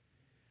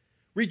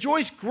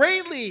 Rejoice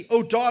greatly,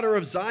 O daughter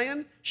of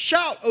Zion.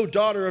 Shout, O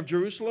daughter of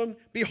Jerusalem.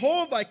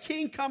 Behold, thy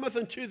king cometh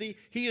unto thee.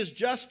 He is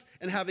just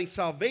and having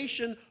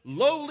salvation,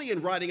 lowly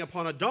and riding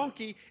upon a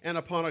donkey and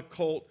upon a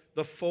colt,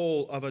 the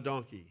foal of a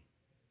donkey.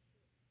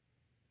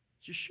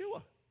 It's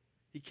Yeshua.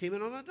 He came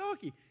in on a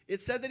donkey.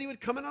 It said that he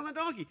would come in on a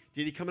donkey.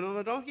 Did he come in on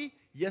a donkey?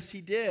 Yes,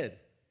 he did.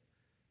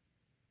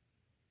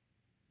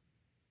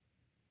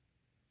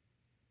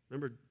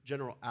 Remember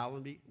General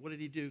Allenby? What did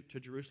he do to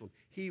Jerusalem?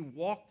 He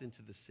walked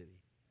into the city.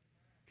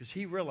 Because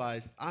he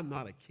realized, I'm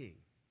not a king.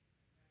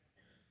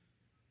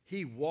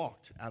 He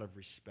walked out of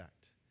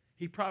respect.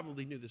 He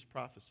probably knew this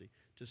prophecy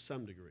to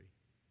some degree.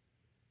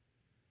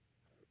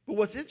 But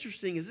what's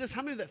interesting is this.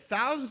 How many that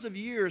thousands of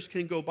years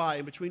can go by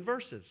in between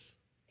verses?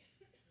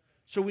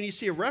 So when you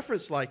see a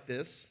reference like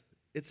this,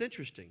 it's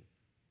interesting.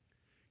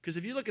 Because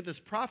if you look at this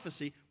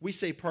prophecy, we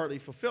say partly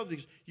fulfilled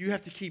because you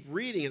have to keep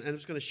reading it. And I'm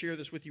just going to share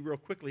this with you real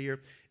quickly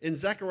here. In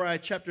Zechariah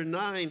chapter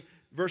 9,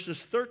 verses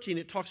 13,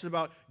 it talks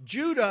about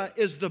Judah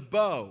is the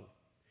bow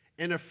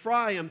and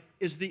Ephraim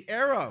is the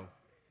arrow.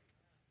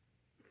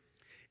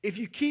 If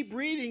you keep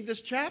reading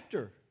this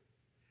chapter,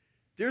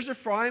 there's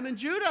Ephraim and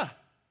Judah.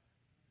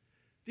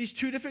 These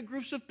two different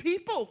groups of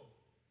people.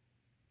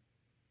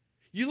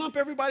 You lump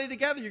everybody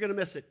together, you're going to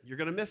miss it. You're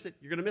going to miss it.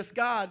 You're going to miss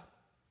God.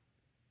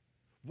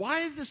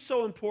 Why is this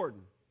so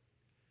important?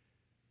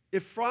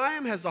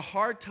 Ephraim has a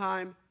hard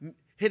time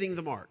hitting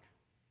the mark.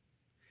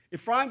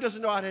 Ephraim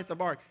doesn't know how to hit the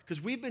mark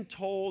because we've been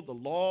told the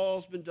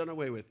law's been done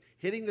away with.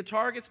 Hitting the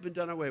target's been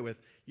done away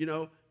with. You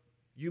know,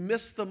 you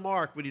miss the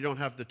mark when you don't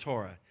have the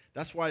Torah.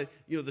 That's why,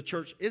 the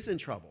church is in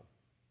trouble.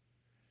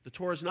 The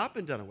Torah has not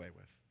been done away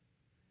with.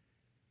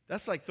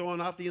 That's like throwing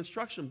out the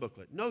instruction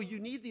booklet. No, you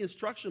need the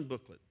instruction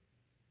booklet.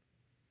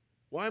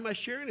 Why am I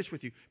sharing this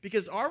with you?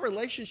 Because our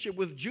relationship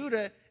with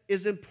Judah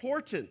is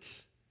important.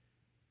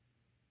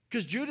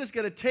 Because Judah's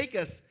going to take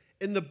us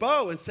in the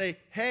bow and say,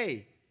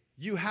 hey,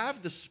 you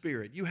have the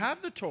Spirit. You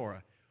have the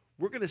Torah.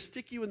 We're going to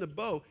stick you in the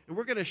bow, and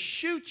we're going to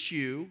shoot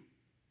you,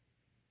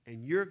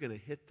 and you're going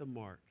to hit the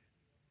mark.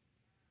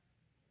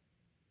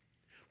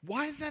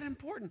 Why is that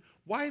important?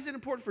 Why is it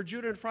important for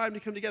Judah and Ephraim to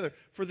come together,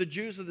 for the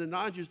Jews and the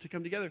non-Jews to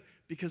come together?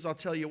 Because I'll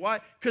tell you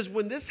why. Because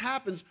when this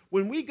happens,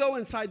 when we go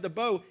inside the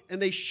bow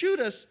and they shoot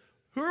us,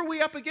 who are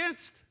we up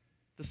against?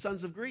 The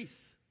sons of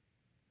Greece,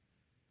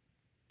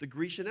 the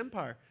Grecian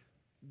Empire.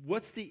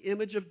 What's the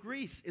image of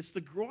Greece? It's the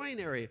groin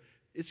area.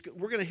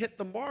 We're going to hit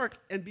the mark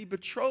and be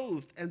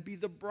betrothed and be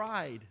the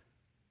bride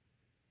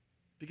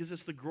because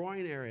it's the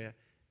groin area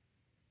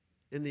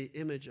in the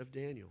image of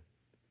Daniel.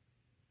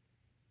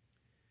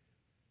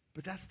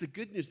 But that's the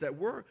good news, that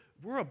we're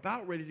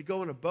about ready to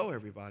go in a bow,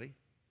 everybody.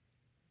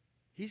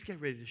 He's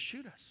getting ready to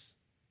shoot us.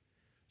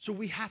 So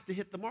we have to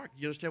hit the mark.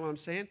 You understand what I'm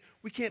saying?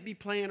 We can't be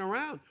playing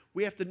around.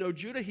 We have to know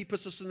Judah. He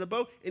puts us in the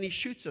bow, and he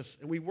shoots us,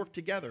 and we work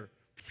together.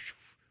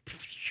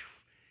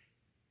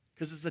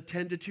 Because it's a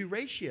 10-to-2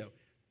 ratio.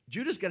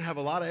 Judah's going to have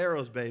a lot of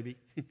arrows, baby.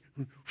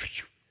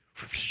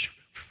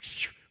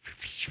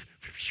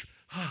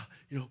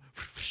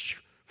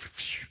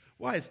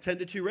 Why? It's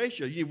 10-to-2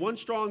 ratio. You need one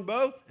strong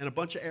bow and a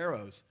bunch of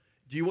arrows.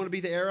 Do you want to be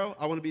the arrow?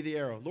 I want to be the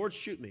arrow. Lord,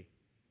 shoot me.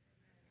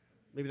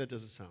 Maybe that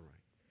doesn't sound right.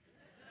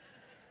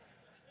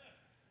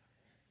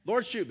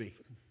 Lord, shoot me.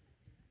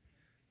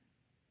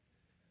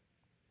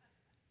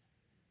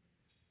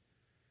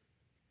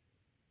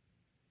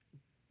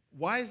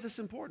 Why is this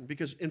important?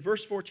 Because in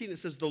verse 14 it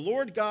says, the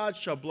Lord God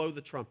shall blow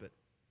the trumpet.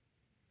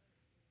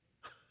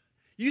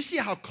 You see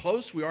how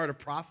close we are to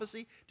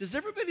prophecy? Does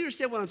everybody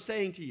understand what I'm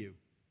saying to you?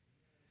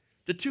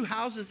 The two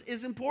houses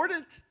is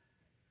important.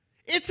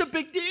 It's a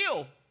big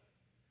deal.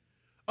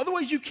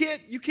 Otherwise you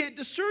can't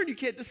discern, you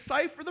can't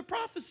decipher the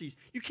prophecies.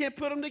 You can't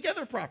put them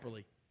together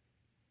properly.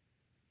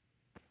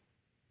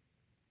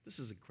 This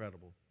is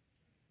incredible.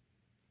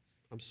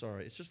 I'm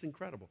sorry, it's just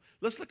incredible.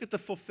 Let's look at the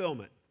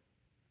fulfillment.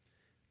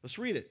 Let's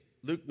read it.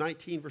 Luke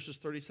 19, verses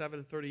 37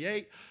 and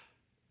 38.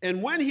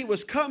 And when he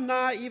was come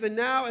nigh, even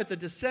now at the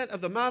descent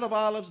of the Mount of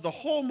Olives, the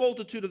whole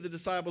multitude of the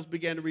disciples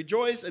began to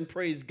rejoice and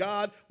praise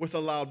God with a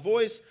loud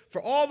voice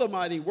for all the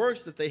mighty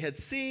works that they had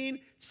seen,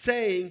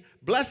 saying,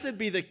 Blessed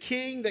be the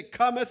King that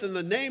cometh in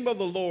the name of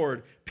the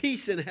Lord,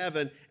 peace in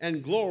heaven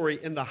and glory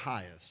in the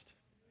highest.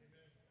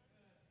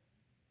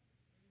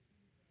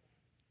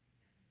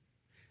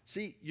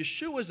 See,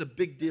 Yeshua is a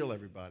big deal,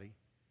 everybody.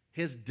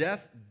 His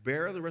death,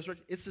 burial, and the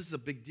resurrection, this is a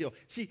big deal.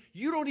 See,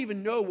 you don't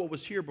even know what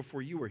was here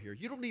before you were here.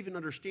 You don't even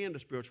understand the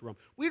spiritual realm.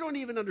 We don't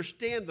even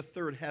understand the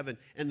third heaven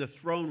and the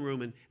throne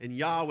room and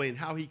Yahweh and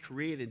how he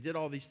created and did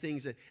all these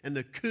things and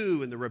the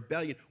coup and the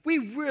rebellion. We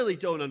really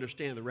don't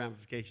understand the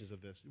ramifications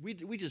of this.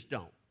 We just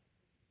don't.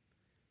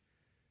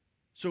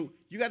 So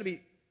you got to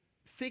be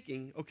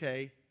thinking,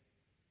 okay,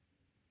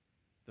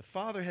 the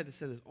Father had to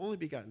send his only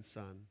begotten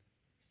Son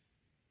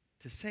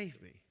to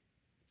save me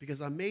because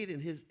I'm made in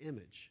his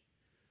image.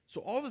 So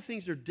all the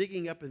things they're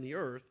digging up in the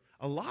earth,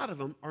 a lot of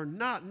them are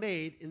not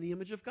made in the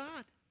image of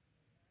God.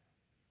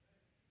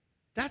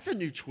 That's a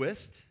new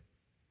twist.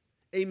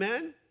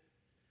 Amen?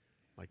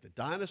 Like the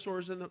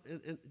dinosaurs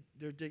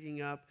they're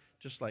digging up,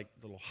 just like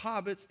little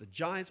hobbits, the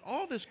giants,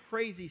 all this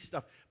crazy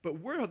stuff. But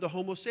we're the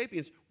Homo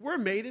sapiens. We're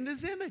made in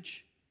his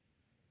image.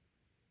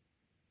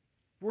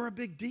 We're a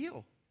big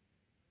deal.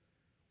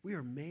 We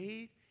are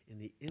made in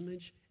the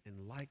image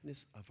and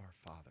likeness of our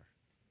Father.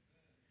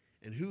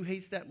 And who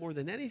hates that more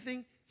than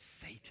anything?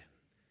 Satan.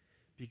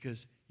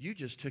 Because you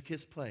just took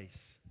his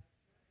place.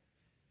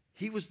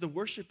 He was the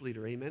worship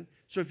leader, amen?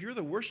 So if you're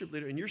the worship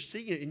leader and you're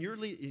singing and you're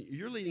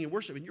leading in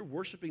worship and you're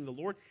worshiping the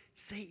Lord,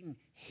 Satan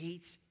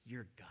hates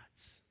your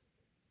guts.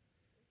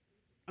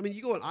 I mean,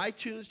 you go on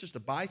iTunes just to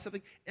buy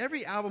something.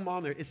 Every album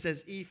on there, it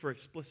says E for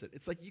explicit.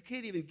 It's like you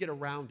can't even get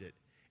around it.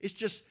 It's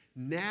just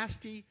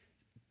nasty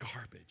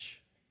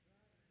garbage.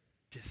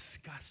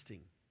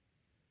 Disgusting.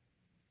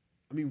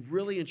 I mean,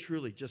 really and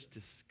truly, just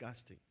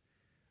disgusting.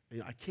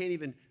 I can't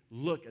even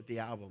look at the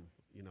album,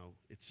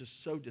 It's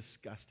just so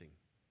disgusting.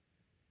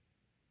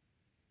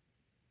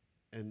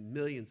 And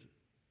millions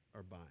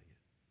are buying it.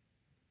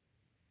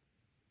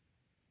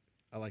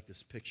 I like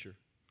this picture.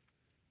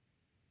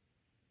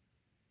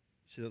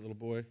 See that little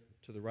boy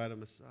to the right of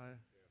Messiah?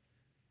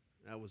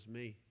 That was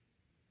me.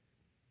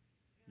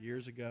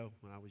 Years ago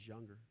when I was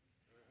younger.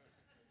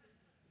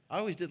 I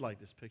always did like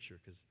this picture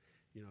because,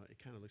 it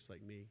kind of looks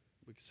like me.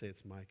 We could say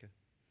it's Micah.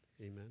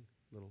 Amen.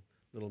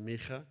 Little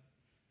Micha.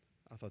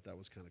 I thought that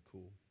was kind of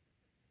cool.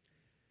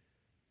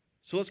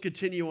 So let's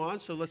continue on.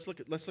 So let's look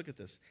at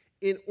this.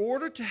 In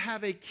order to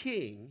have a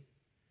king,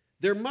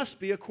 there must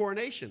be a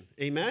coronation.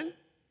 Amen?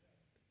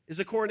 Is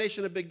a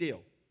coronation a big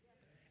deal?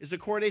 Is a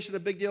coronation a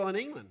big deal in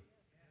England?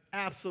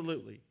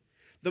 Absolutely.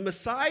 The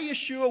Messiah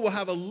Yeshua will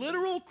have a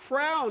literal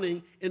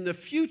crowning in the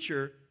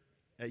future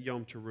at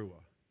Yom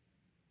Teruah.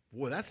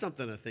 Boy, that's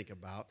something to think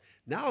about.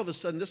 Now all of a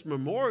sudden this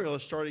memorial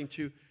is starting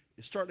to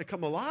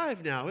come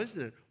alive now,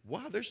 isn't it?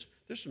 Wow, there's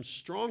some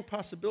strong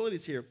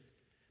possibilities here.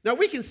 Now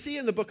we can see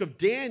in the book of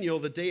Daniel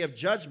the day of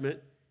judgment,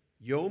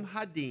 Yom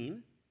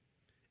Hadin,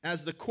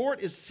 as the court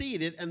is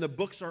seated and the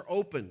books are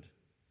opened.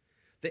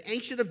 The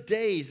Ancient of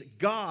Days,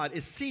 God,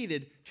 is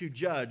seated to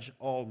judge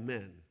all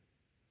men.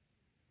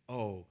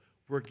 Oh,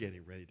 we're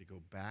getting ready to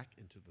go back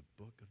into the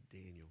book of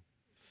Daniel.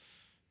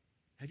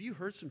 Have you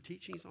heard some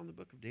teachings on the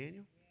book of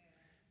Daniel?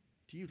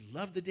 Do you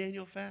love the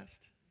Daniel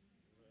fast?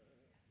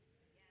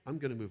 I'm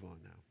going to move on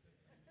now.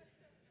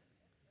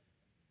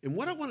 And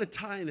what I want to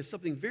tie in is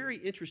something very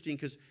interesting,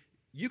 because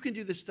you can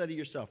do this study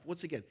yourself.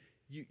 Once again,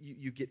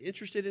 you get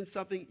interested in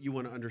something, you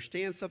want to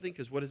understand something,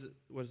 because what is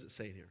it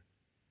saying here?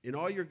 In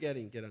all you're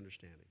getting, get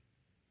understanding.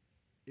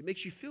 It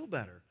makes you feel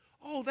better.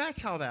 Oh,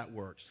 that's how that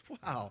works.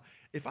 Wow.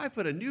 If I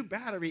put a new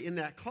battery in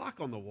that clock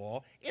on the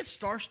wall, it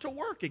starts to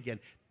work again.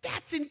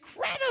 That's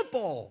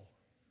incredible.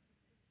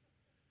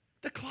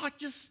 The clock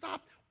just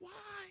stopped. Why?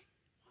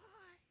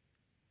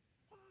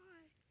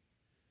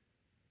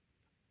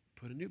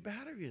 Put a new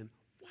battery in.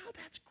 Wow,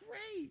 that's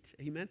great.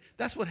 Amen.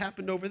 That's what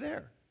happened over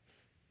there.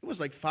 It was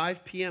like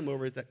 5 p.m.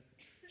 over at that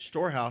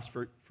storehouse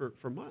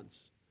for months.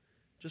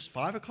 Just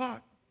 5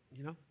 o'clock,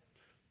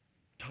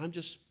 Time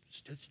just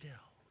stood still,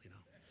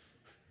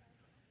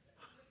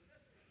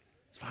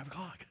 It's 5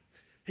 o'clock.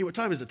 Hey, what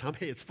time is it, Tom?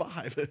 Hey, it's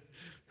 5.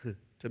 10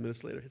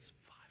 minutes later, it's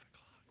 5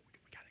 o'clock. We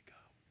got to go.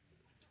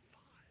 It's 5.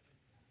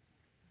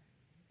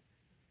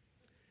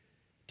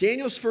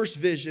 Daniel's first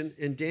vision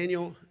in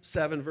Daniel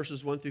 7,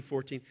 verses 1 through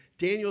 14.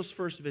 Daniel's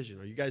first vision.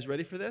 Are you guys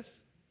ready for this?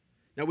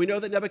 Now, we know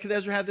that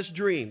Nebuchadnezzar had this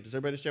dream. Does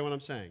everybody understand what I'm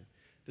saying?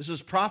 This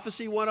is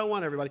Prophecy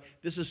 101, everybody.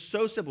 This is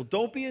so simple.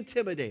 Don't be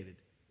intimidated.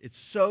 It's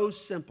so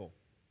simple.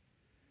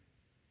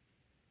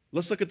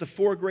 Let's look at the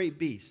 4 great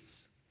beasts.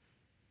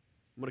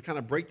 I'm going to kind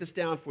of break this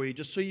down for you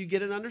just so you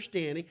get an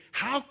understanding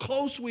how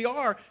close we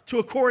are to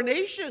a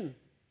coronation.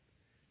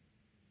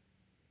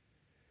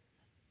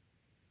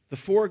 The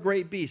 4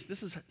 great beasts.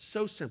 This is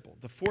so simple.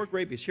 The 4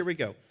 great beasts. Here we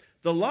go.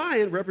 The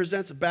lion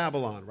represents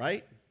Babylon,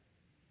 right?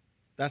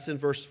 That's in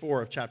verse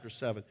 4 of chapter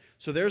 7.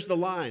 So there's the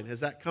lion.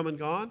 Has that come and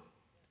gone?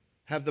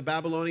 Have the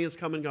Babylonians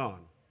come and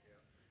gone?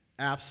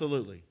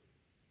 Absolutely.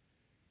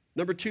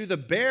 Number 2, the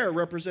bear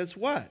represents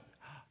what?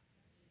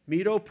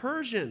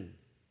 Medo-Persian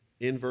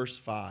in verse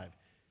 5.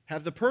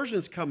 Have the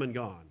Persians come and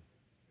gone?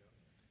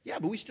 Yeah,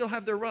 but we still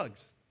have their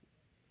rugs.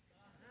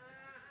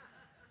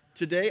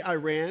 Today,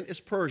 Iran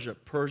is Persia.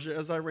 Persia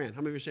is Iran.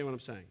 How many of you understand what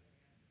I'm saying?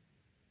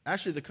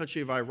 Actually, the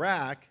country of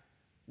Iraq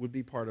would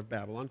be part of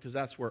Babylon, because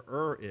that's where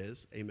Ur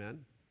is.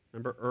 Amen.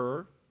 Remember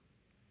Ur?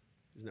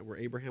 Isn't that where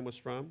Abraham was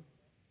from?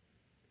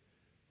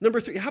 Number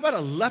 3, how about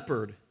a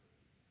leopard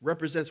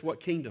represents what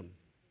kingdom?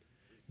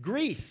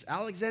 Greece,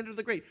 Alexander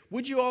the Great.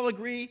 Would you all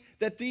agree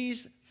that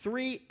these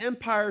 3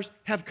 empires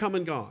have come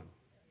and gone?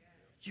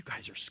 You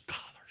guys are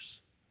scholars.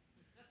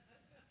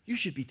 You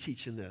should be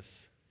teaching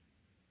this.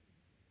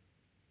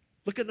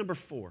 Look at number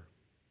 4.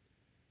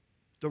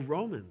 The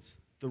Romans,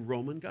 the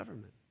Roman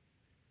government.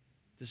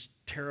 This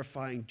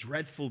terrifying,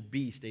 dreadful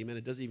beast, amen.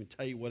 It doesn't even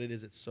tell you what it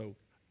is. It's so...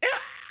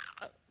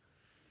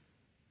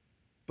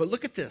 But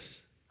look at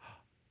this.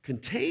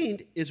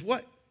 Contained is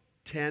what?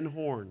 10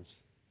 horns.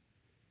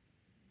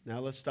 Now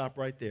let's stop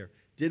right there.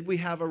 Did we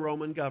have a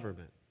Roman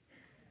government?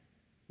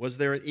 Was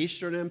there an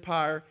Eastern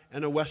Empire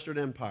and a Western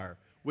Empire,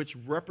 which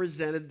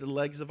represented the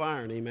legs of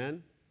iron,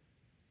 amen?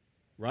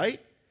 Right?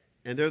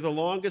 And they're the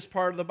longest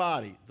part of the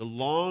body. The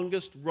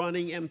longest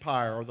running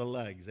empire are the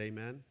legs,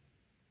 amen?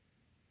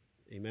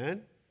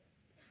 Amen?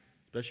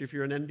 Especially if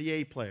you're an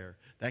NBA player.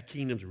 That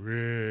kingdom's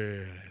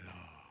really long.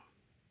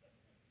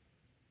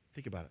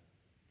 Think about it.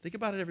 Think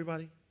about it,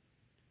 everybody.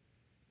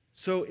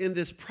 So in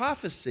this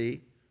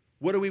prophecy,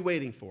 what are we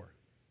waiting for?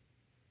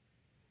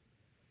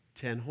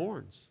 10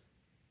 horns.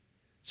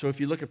 So if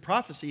you look at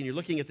prophecy and you're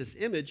looking at this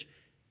image,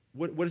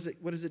 what is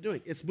it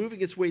doing? It's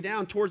moving its way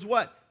down towards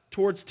what?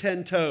 Towards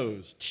 10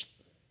 toes.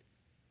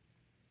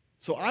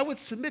 So I would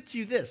submit to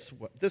you this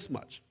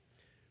much.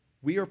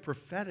 We are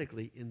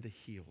prophetically in the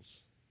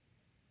heels,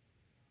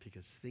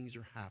 because things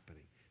are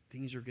happening.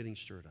 Things are getting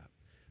stirred up.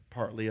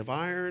 Partly of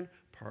iron,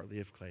 partly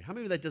of clay. How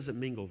many of that doesn't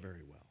mingle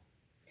very well?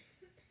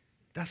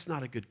 That's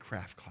not a good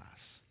craft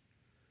class.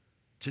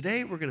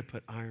 Today, we're going to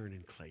put iron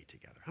and clay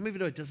together. How many of you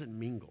know it doesn't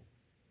mingle?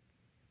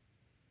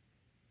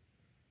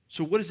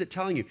 So what is it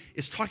telling you?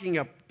 It's talking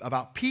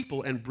about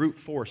people, and brute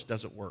force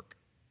doesn't work.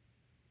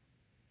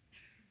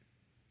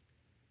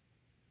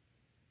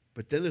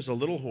 But then there's a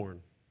little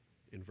horn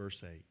in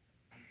verse 8.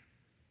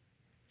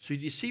 So do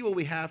you see what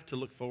we have to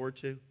look forward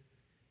to?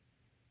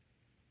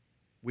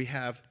 We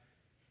have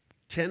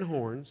 10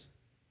 horns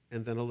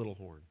and then a little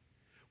horn.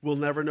 We'll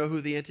never know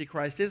who the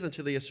Antichrist is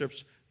until he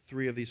usurps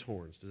 3 of these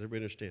horns. Does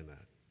everybody understand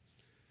that?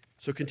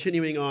 So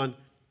continuing on,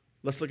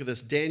 let's look at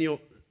this.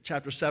 Daniel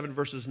chapter 7,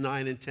 verses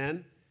 9 and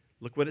 10.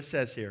 Look what it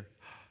says here.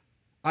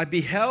 I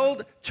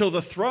beheld till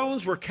the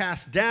thrones were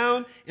cast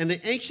down, and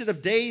the Ancient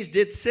of Days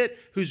did sit,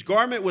 whose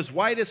garment was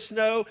white as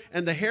snow,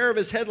 and the hair of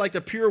his head like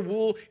the pure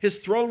wool. His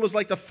throne was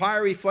like the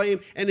fiery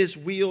flame, and his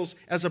wheels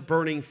as a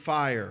burning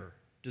fire.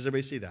 Does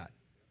everybody see that?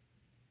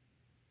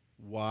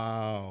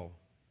 Wow.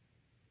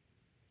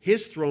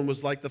 His throne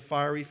was like the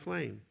fiery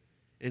flame,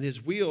 and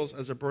his wheels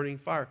as a burning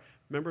fire.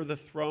 Remember, the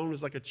throne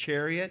was like a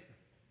chariot?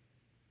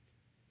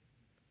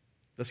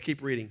 Let's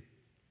keep reading.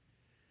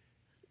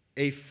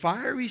 A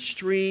fiery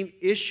stream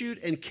issued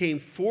and came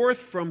forth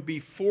from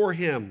before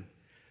him.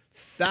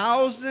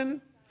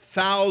 Thousands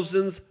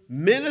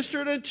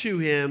ministered unto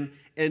him,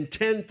 and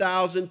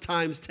 10,000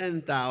 times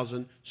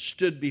 10,000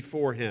 stood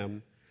before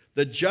him.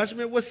 The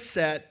judgment was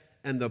set,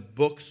 and the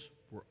books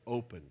were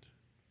opened.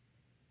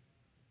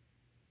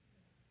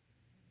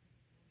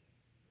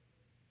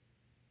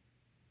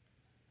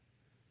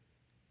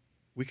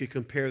 We could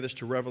compare this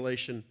to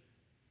Revelation,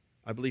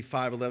 I believe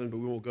 5:11, but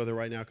we won't go there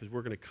right now because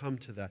we're going to come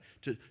to that.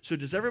 So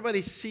does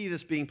everybody see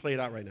this being played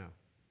out right now?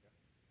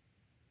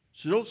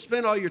 So don't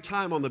spend all your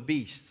time on the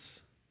beasts.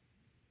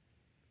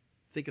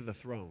 Think of the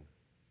throne.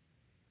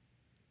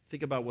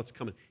 Think about what's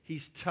coming.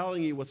 He's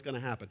telling you what's going to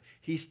happen.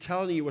 He's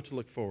telling you what to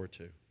look forward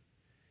to.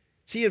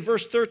 See, in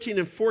verse 13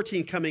 and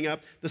 14 coming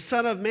up, the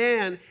Son of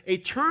Man, a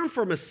term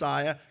for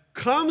Messiah,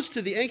 comes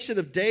to the Ancient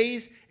of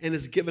Days and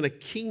is given a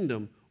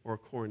kingdom or a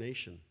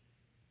coronation.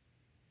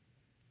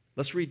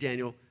 Let's read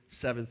Daniel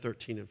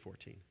 7:13 and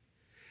 14.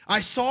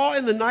 I saw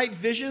in the night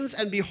visions,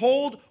 and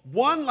behold,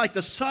 one like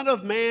the Son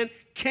of Man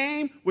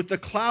came with the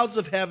clouds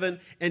of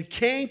heaven and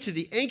came to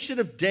the Ancient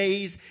of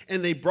Days,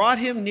 and they brought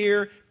him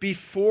near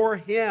before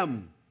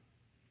him.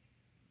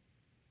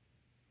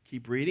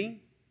 Keep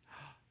reading.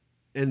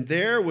 And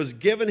there was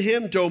given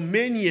him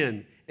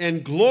dominion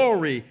and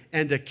glory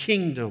and a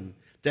kingdom,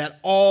 that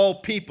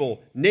all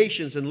people,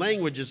 nations, and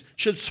languages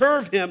should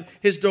serve him.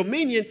 His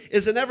dominion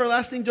is an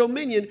everlasting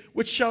dominion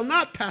which shall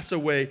not pass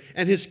away,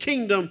 and his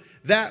kingdom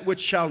that which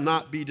shall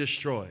not be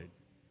destroyed.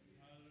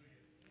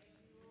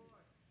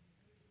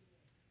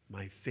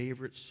 My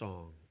favorite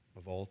song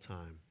of all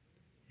time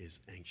is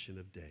Ancient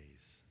of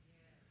Days.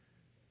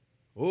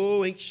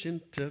 Oh,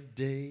 Ancient of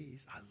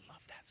Days. I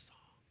love that song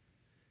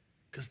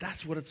because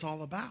that's what it's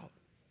all about.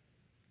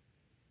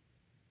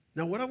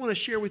 Now, what I want to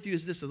share with you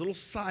is this, a little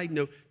side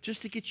note,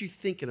 just to get you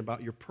thinking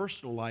about your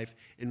personal life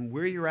and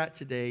where you're at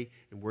today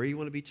and where you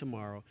want to be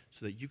tomorrow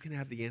so that you can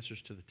have the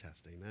answers to the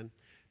test. Amen?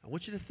 I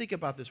want you to think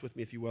about this with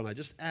me, if you will. And I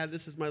just add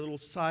this as my little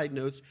side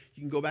notes.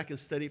 You can go back and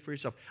study it for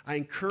yourself. I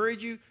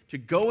encourage you to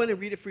go in and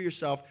read it for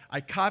yourself.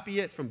 I copy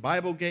it from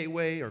Bible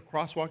Gateway or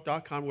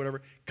crosswalk.com,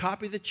 whatever.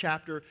 Copy the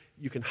chapter.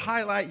 You can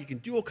highlight. You can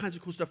do all kinds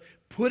of cool stuff.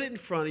 Put it in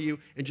front of you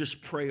and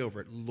just pray over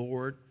it.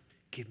 Lord,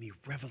 give me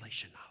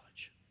revelation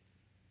knowledge.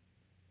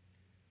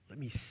 Let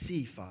me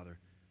see, Father,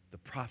 the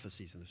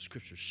prophecies and the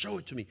scriptures. Show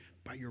it to me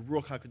by your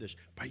Ruach HaKodesh,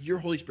 by your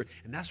Holy Spirit.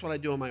 And that's what I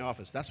do in my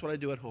office. That's what I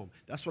do at home.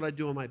 That's what I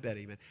do in my bed,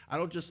 amen. I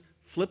don't just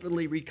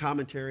flippantly read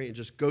commentary and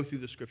just go through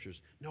the scriptures.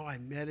 No, I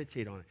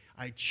meditate on it.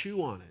 I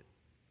chew on it.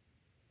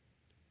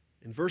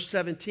 In verse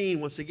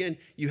 17, once again,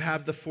 you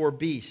have the four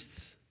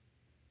beasts.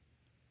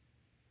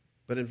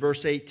 But in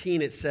verse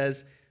 18, it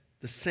says,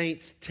 the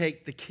saints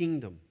take the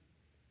kingdom.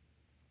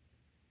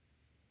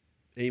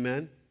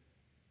 Amen.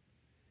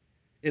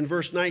 In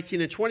verse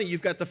 19 and 20,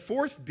 you've got the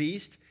fourth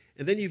beast,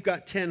 and then you've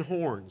got 10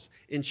 horns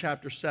in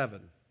chapter 7,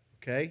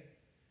 okay?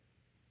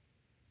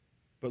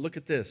 But look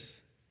at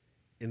this.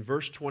 In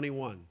verse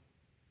 21,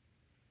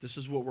 this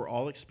is what we're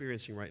all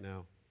experiencing right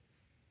now.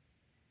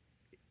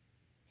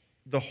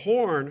 The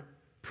horn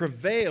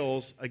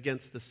prevails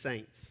against the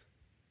saints.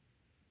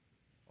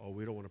 Oh,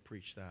 we don't want to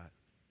preach that.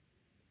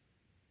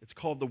 It's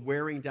called the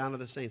wearing down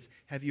of the saints.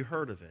 Have you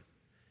heard of it?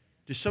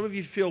 Do some of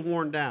you feel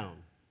worn down?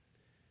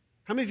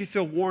 How many of you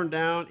feel worn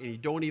down and you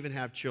don't even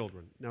have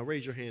children? Now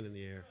raise your hand in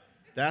the air.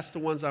 That's the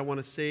ones I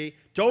want to see.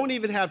 Don't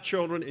even have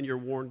children and you're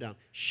worn down.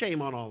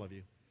 Shame on all of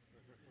you.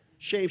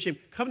 Shame, shame.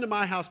 Come to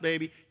my house,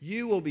 baby.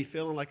 You will be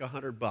feeling like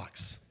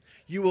 $100.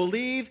 You will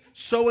leave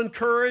so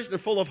encouraged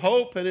and full of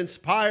hope and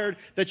inspired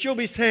that you'll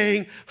be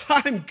saying,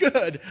 I'm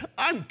good.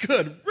 I'm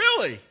good.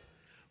 Really?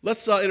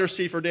 Let's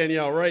intercede for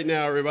Danielle right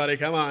now, everybody.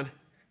 Come on.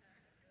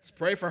 Let's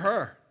pray for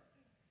her.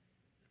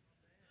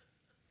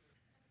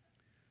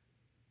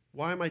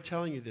 Why am I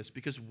telling you this?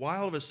 Because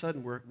while all of a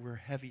sudden we're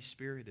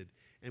heavy-spirited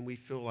and we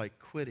feel like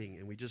quitting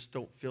and we just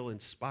don't feel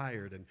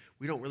inspired and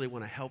we don't really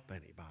want to help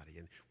anybody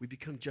and we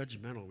become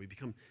judgmental, we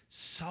become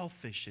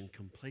selfish and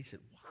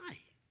complacent. Why?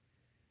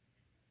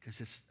 Because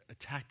it's a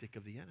tactic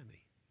of the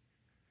enemy.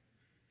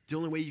 The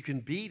only way you can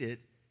beat it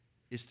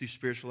is through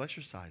spiritual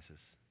exercises.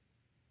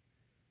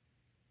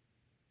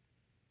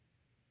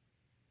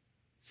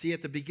 See,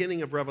 at the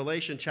beginning of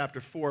Revelation chapter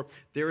 4,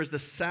 there is the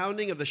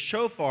sounding of the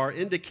shofar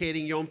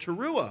indicating Yom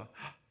Teruah.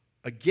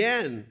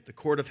 Again, the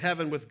court of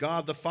heaven with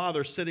God the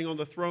Father sitting on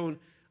the throne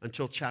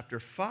until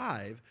chapter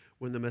 5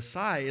 when the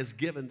Messiah is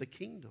given the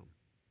kingdom.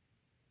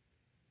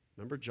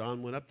 Remember,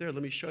 John went up there.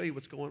 Let me show you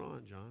what's going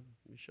on, John.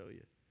 Let me show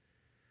you.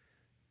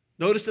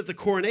 Notice that the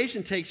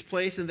coronation takes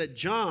place and that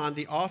John,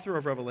 the author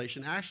of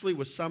Revelation, actually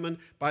was summoned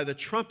by the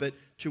trumpet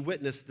to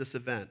witness this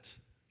event.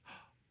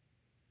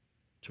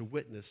 To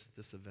witness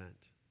this event.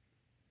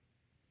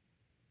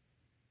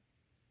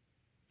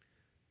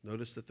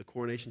 Notice that the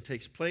coronation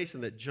takes place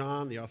and that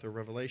John, the author of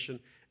Revelation,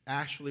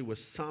 actually was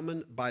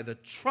summoned by the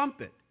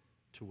trumpet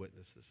to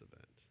witness this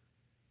event.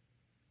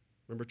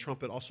 Remember,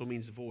 trumpet also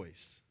means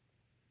voice,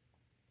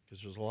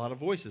 because there's a lot of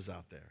voices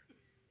out there.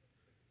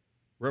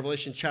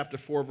 Revelation chapter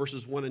 4,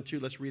 verses 1 and 2,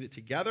 let's read it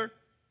together.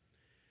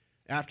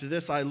 After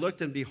this I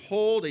looked, and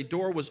behold, a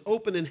door was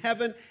open in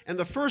heaven, and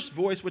the first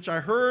voice which I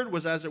heard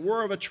was as it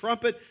were of a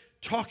trumpet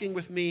talking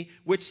with me,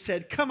 which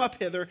said, Come up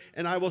hither,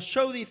 and I will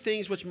show thee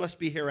things which must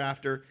be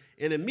hereafter.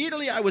 And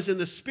immediately I was in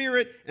the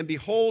Spirit, and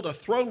behold, a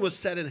throne was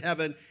set in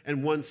heaven,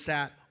 and one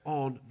sat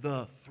on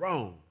the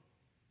throne.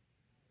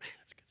 Man,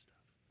 that's good stuff.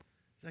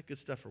 Is that good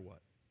stuff or what?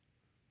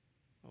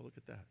 Oh, look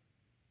at that.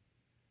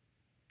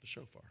 The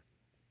shofar.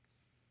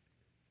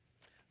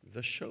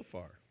 The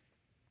shofar.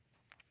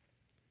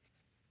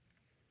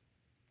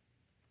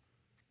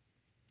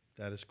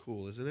 That is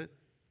cool, isn't it?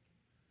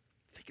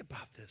 Think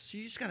about this.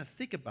 You just got to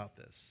think about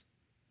this.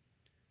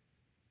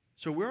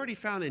 So we already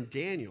found in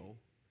Daniel,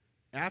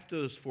 after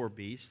those four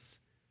beasts,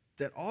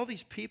 that all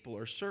these people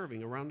are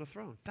serving around the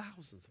throne.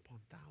 Thousands upon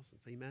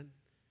thousands. Amen?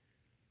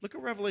 Look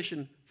at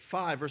Revelation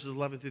 5, verses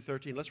 11 through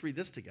 13. Let's read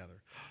this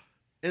together.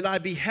 And I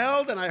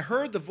beheld, and I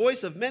heard the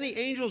voice of many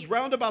angels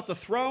round about the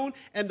throne,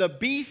 and the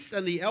beasts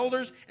and the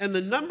elders, and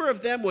the number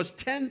of them was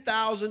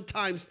 10,000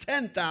 times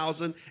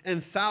 10,000,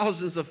 and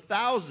thousands of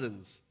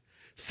thousands,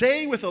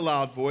 saying with a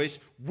loud voice,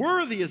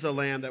 Worthy is the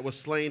Lamb that was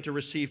slain to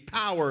receive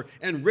power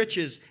and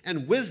riches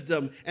and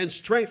wisdom and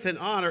strength and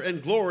honor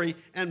and glory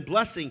and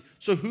blessing.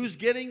 So who's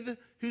getting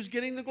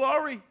the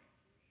glory?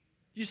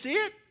 You see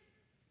it?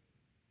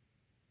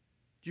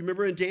 Do you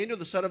remember in Daniel,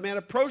 the Son of Man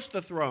approached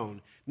the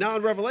throne? Now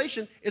in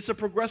Revelation, it's a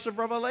progressive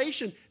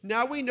revelation.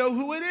 Now we know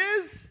who it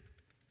is.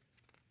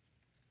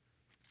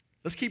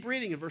 Let's keep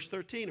reading in verse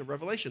 13 of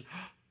Revelation.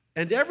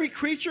 And every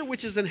creature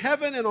which is in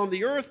heaven and on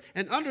the earth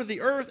and under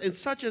the earth and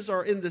such as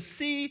are in the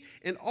sea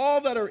and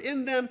all that are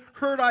in them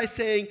heard I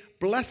saying,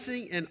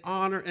 Blessing and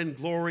honor and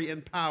glory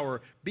and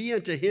power be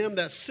unto him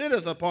that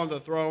sitteth upon the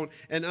throne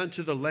and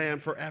unto the Lamb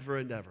forever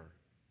and ever.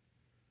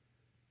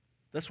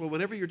 That's why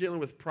whenever you're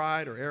dealing with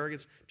pride or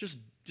arrogance, just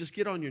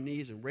get on your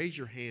knees and raise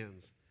your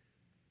hands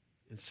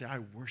and say, I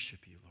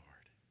worship you, Lord.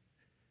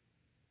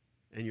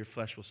 And your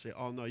flesh will say,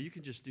 oh, no, you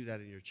can just do that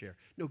in your chair.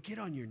 No, get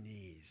on your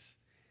knees.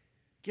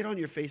 Get on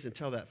your face and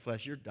tell that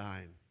flesh, you're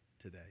dying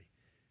today.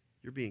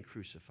 You're being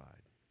crucified.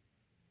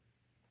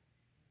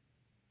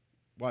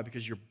 Why?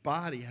 Because your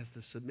body has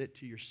to submit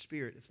to your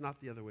spirit. It's not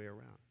the other way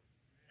around.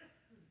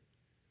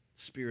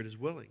 Spirit is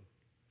willing.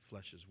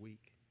 Flesh is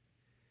weak.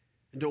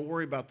 And don't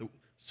worry about the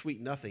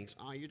sweet nothings.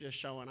 Oh, you're just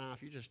showing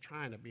off. You're just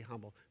trying to be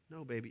humble.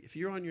 No, baby. If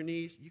you're on your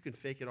knees, you can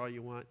fake it all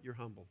you want. You're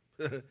humble.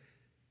 Because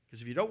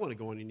if you don't want to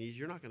go on your knees,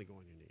 you're not going to go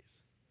on your knees.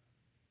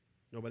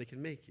 Nobody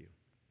can make you.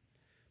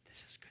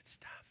 This is good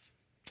stuff.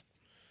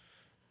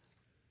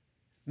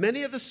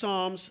 Many of the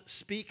Psalms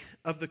speak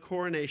of the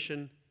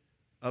coronation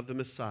of the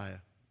Messiah.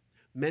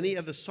 Many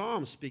of the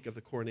Psalms speak of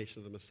the coronation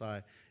of the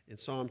Messiah. In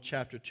Psalm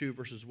chapter 2,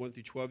 verses 1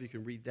 through 12, you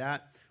can read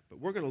that. But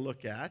we're going to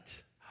look at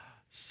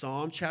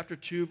Psalm chapter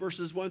 2,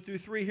 verses 1 through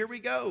 3. Here we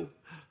go.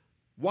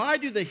 Why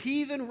do the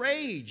heathen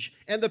rage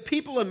and the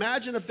people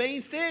imagine a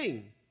vain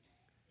thing?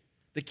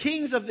 The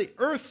kings of the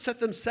earth set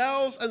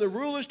themselves, and the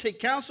rulers take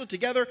counsel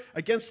together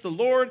against the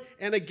Lord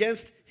and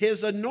against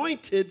his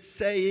anointed,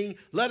 saying,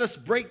 Let us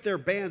break their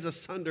bands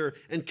asunder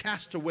and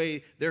cast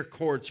away their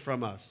cords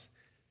from us.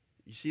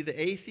 You see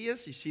the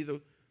atheists? You see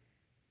the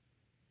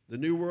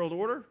New World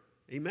Order?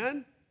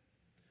 Amen?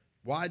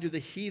 Why do the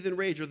heathen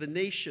rage, or the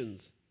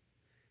nations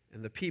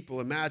and the people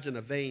imagine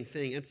a vain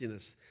thing,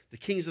 emptiness? The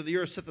kings of the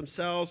earth set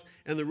themselves,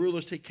 and the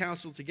rulers take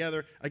counsel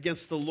together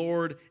against the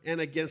Lord and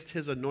against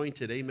his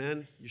anointed.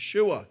 Amen?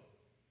 Yeshua.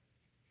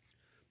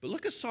 But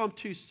look at Psalm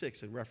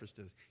 2:6 in reference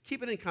to this.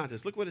 Keep it in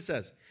context. Look what it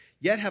says.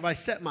 Yet have I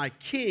set my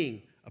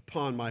king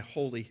upon my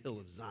holy hill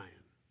of Zion.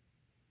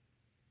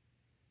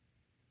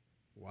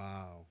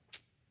 Wow.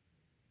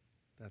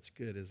 That's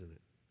good, isn't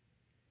it?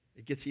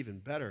 It gets even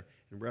better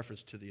in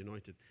reference to the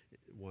anointed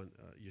one,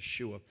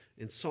 Yeshua.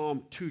 In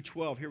Psalm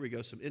 2:12, here we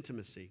go, some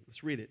intimacy.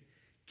 Let's read it.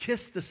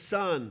 Kiss the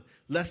Son,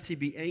 lest he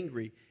be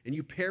angry, and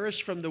you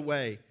perish from the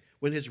way.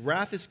 When his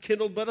wrath is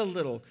kindled but a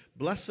little,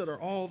 blessed are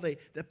all they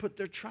that put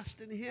their trust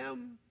in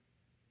him.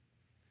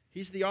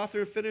 He's the author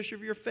and finisher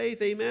of your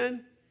faith,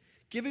 amen?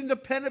 Give him the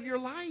pen of your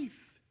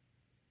life.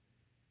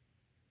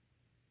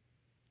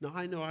 Now,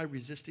 I know I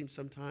resist him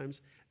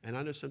sometimes, and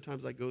I know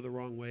sometimes I go the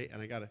wrong way,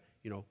 and I got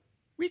to,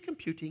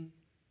 recomputing.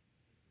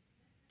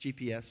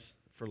 GPS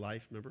for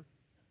life, remember?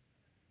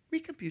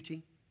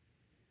 Recomputing.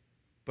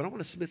 But I want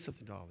to submit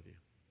something to all of you.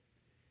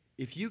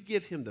 If you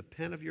give him the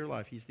pen of your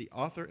life, he's the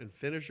author and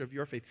finisher of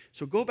your faith.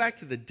 So go back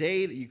to the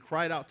day that you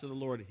cried out to the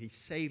Lord and he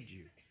saved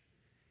you.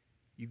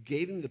 You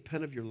gave him the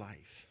pen of your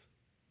life.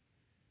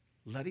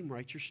 Let him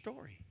write your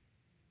story.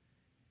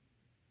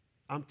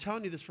 I'm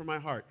telling you this from my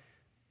heart.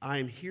 I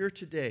am here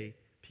today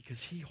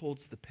because he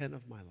holds the pen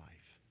of my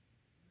life.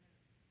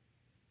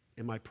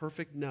 Am I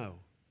perfect? No.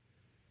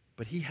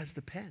 But he has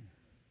the pen.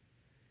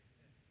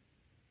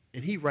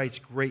 And he writes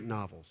great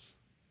novels.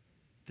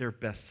 They're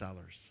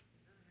bestsellers.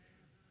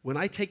 When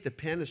I take the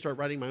pen and start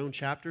writing my own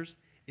chapters,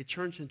 it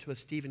turns into a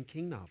Stephen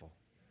King novel.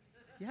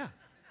 Yeah.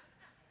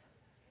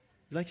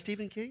 You like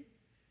Stephen King?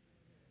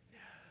 Yeah.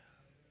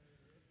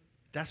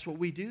 That's what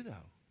we do,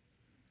 though.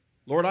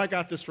 Lord, I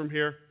got this from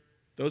here.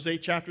 Those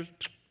 8 chapters,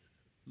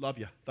 love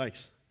you,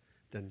 thanks.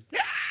 Then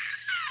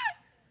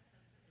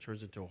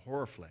turns into a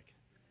horror flick.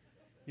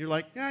 You're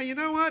like, yeah, you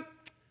know what?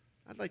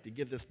 I'd like to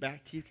give this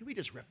back to you. Can we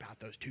just rip out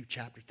those 2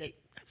 chapters?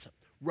 That's a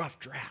rough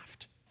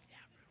draft. Yeah,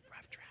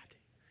 rough draft.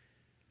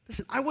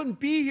 Listen, I wouldn't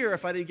be here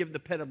if I didn't give them the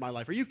pen of my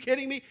life. Are you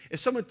kidding me? If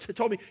someone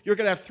told me you're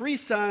going to have 3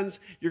 sons,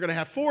 you're going to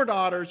have 4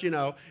 daughters, and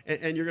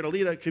you're going to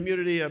lead a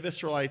community of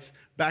Israelites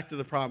back to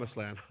the promised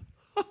land.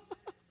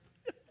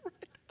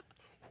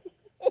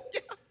 Oh,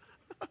 yeah.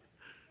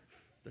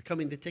 They're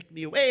coming to take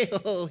me away.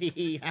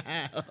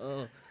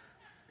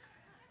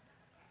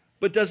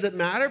 But does it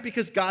matter?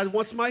 Because God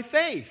wants my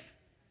faith.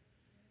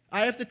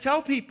 I have to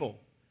tell people,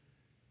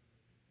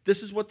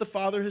 this is what the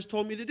Father has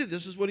told me to do.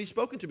 This is what He's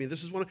spoken to me.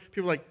 This is what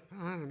people are like,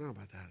 oh, I don't know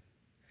about that.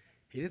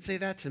 He didn't say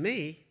that to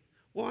me.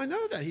 Well, I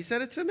know that. He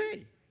said it to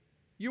me.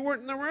 You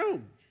weren't in the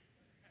room.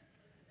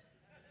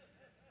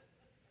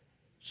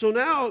 So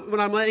now,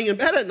 when I'm laying in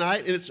bed at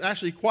night, and it's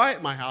actually quiet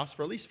in my house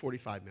for at least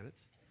 45 minutes,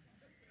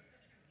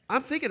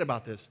 I'm thinking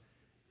about this.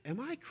 Am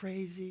I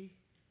crazy?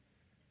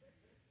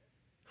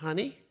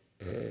 Honey?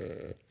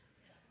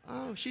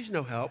 Oh, she's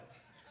no help.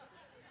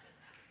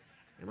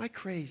 Am I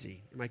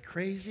crazy? Am I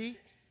crazy?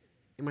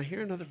 Am I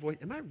hearing another voice?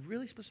 Am I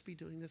really supposed to be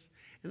doing this?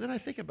 And then I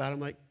think about it. I'm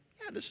like,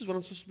 yeah, this is what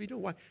I'm supposed to be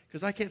doing. Why?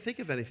 Because I can't think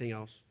of anything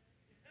else.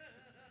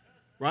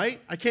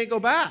 Right? I can't go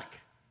back.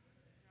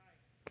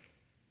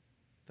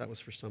 That was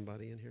for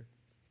somebody in here.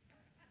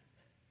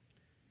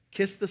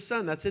 Kiss the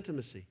Son. That's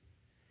intimacy.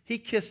 He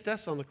kissed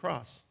us on the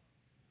cross.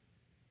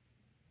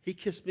 He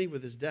kissed me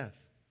with His death.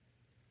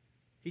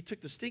 He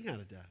took the sting out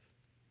of death.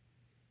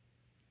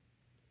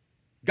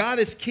 God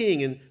is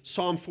king in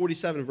Psalm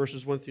 47,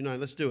 verses 1 through 9.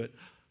 Let's do it.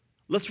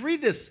 Let's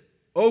read this.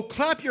 Oh,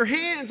 clap your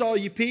hands, all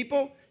you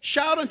people.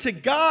 Shout unto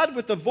God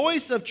with the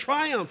voice of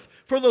triumph.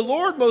 For the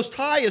Lord Most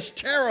High is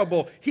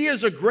terrible. He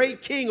is a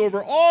great king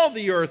over all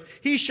the earth.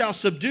 He shall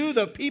subdue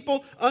the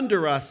people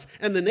under us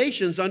and the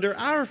nations under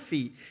our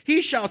feet.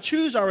 He shall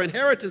choose our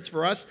inheritance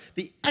for us,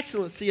 the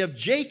excellency of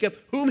Jacob,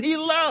 whom He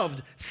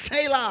loved.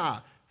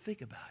 Selah.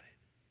 Think about it.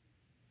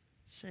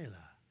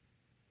 Selah.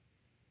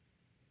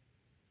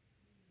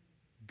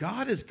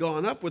 God has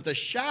gone up with a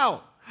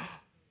shout.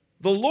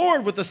 The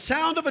Lord with the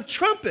sound of a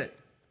trumpet.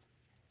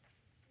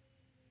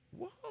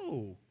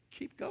 Whoa,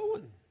 keep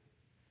going.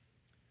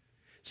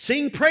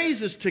 Sing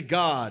praises to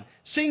God.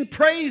 Sing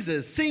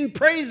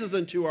praises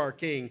unto our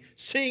King.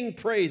 Sing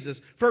praises.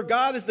 For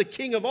God is the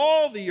King of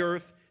all the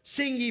earth.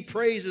 Sing ye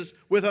praises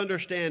with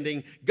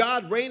understanding.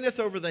 God reigneth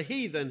over the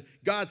heathen.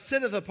 God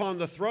sitteth upon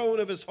the throne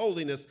of His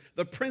holiness.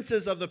 The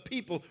princes of the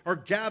people are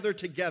gathered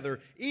together,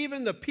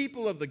 even the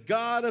people of the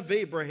God of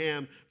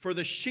Abraham. For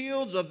the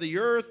shields of the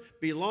earth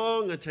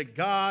belong unto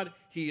God.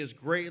 He is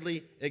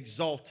greatly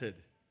exalted.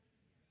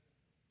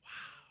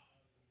 Wow.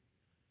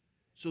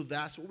 So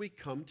that's what we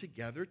come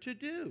together to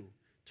do,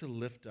 to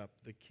lift up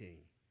the King.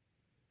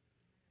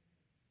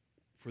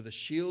 For the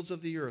shields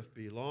of the earth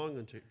belong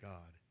unto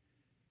God.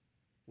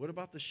 What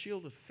about the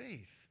shield of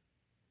faith?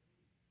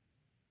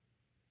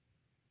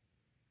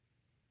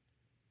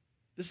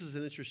 This is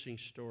an interesting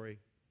story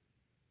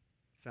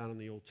found in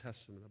the Old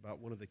Testament about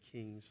one of the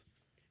kings.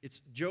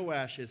 It's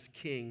Joash as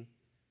king.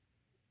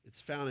 It's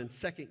found in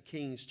 2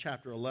 Kings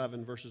chapter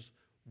 11, verses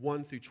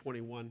 1 through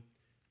 21.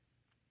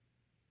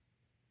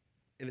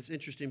 And it's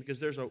interesting because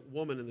there's a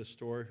woman in the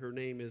story. Her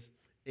name is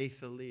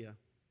Athaliah.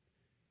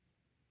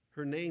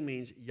 Her name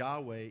means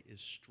Yahweh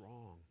is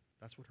strong.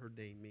 That's what her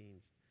name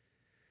means.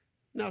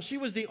 Now, she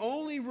was the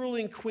only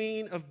ruling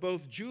queen of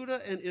both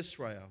Judah and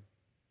Israel.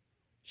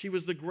 She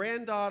was the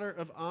granddaughter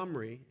of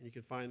Omri, and you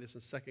can find this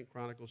in 2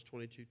 Chronicles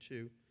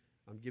 22:2.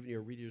 I'm giving you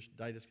a Reader's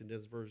Digest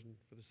condensed version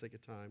for the sake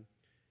of time.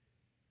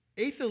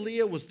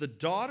 Athaliah was the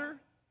daughter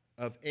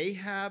of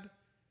Ahab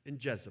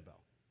and Jezebel.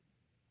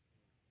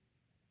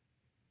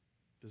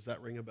 Does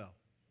that ring a bell?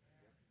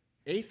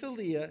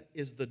 Athaliah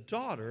is the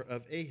daughter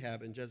of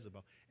Ahab and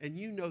Jezebel. And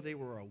you know they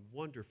were a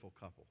wonderful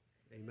couple.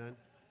 Amen?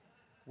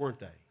 Weren't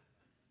they?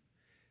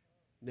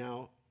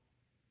 Now,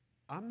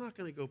 I'm not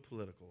going to go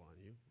political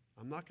on you.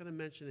 I'm not going to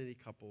mention any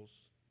couples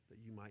that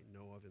you might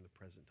know of in the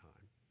present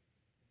time.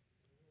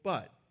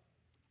 But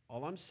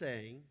all I'm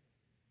saying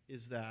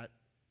is that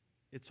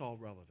it's all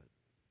relevant.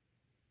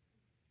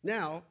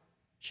 Now,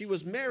 she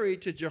was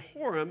married to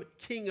Jehoram,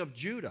 king of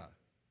Judah.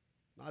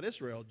 Not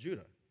Israel,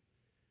 Judah.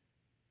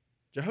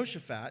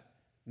 Jehoshaphat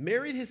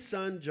married his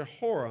son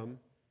Jehoram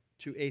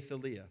to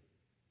Athaliah.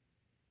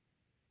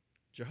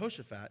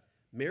 Jehoshaphat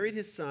married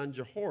his son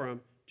Jehoram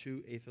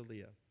to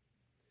Athaliah.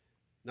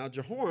 Now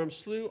Jehoram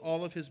slew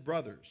all of his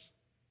brothers.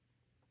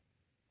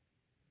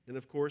 And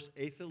of course,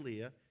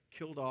 Athaliah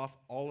killed off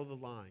all of the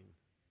line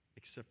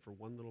except for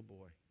one little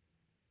boy.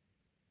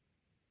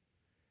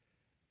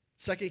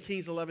 2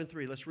 Kings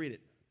 11:3, let's read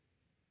it.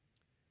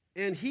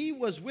 And he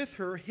was with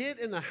her hid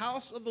in the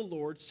house of the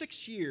Lord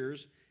 6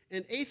 years,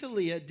 and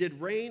Athaliah did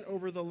reign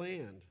over the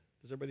land.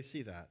 Does everybody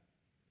see that?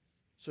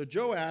 So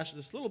Joash,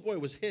 this little boy,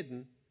 was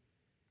hidden.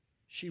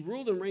 She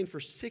ruled and reigned for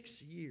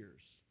 6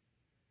 years.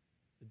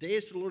 The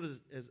days to the Lord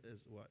is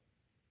what?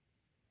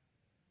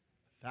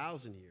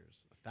 1,000 years.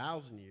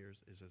 1,000 years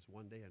is as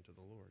one day unto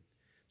the Lord.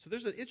 So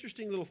there's an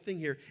interesting little thing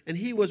here. And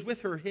he was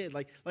with her hid,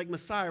 like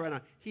Messiah right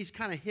now. He's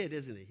kind of hid,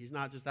 isn't he? He's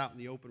not just out in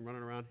the open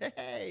running around.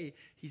 Hey,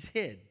 he's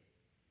hid.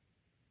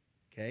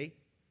 Okay?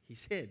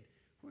 He's hid.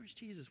 Where's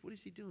Jesus? What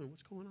is he doing?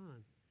 What's going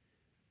on?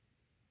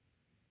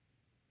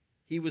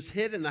 He was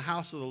hid in the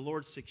house of the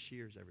Lord 6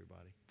 years,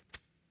 everybody.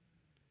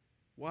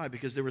 Why?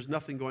 Because there was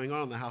nothing going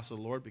on in the house of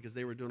the Lord, because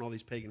they were doing all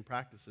these pagan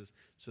practices,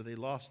 so they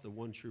lost the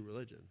one true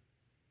religion.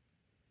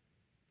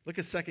 Look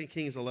at 2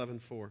 Kings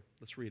 11:4.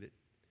 Let's read it.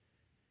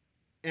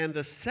 And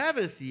the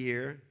 7th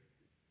year,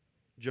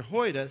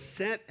 Jehoiada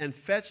sent and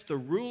fetched the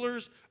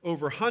rulers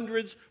over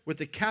hundreds with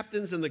the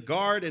captains and the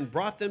guard, and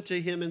brought them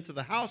to him into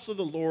the house of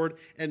the Lord,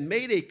 and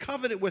made a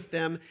covenant with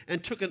them,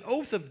 and took an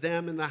oath of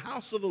them in the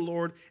house of the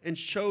Lord, and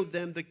showed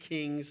them the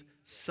king's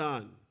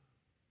son.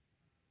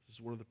 This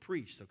is one of the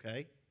priests,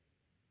 okay?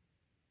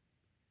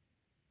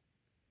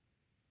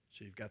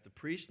 So you've got the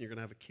priest, and you're going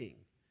to have a king.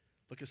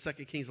 Look at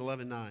 2 Kings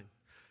 11:9.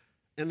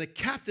 And the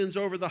captains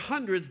over the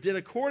hundreds did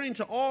according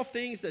to all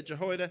things that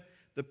Jehoiada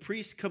the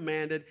priest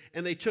commanded,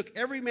 and they took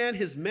every man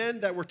his men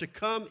that were to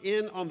come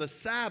in on the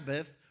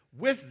Sabbath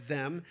with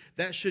them,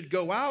 that should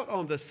go out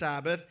on the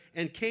Sabbath,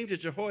 and came to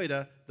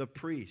Jehoiada the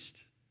priest.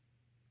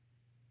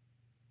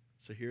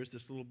 So here's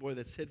this little boy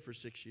that's hid for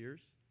 6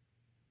 years,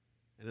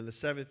 and in the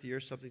 7th year,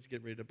 something's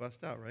getting ready to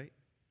bust out, right?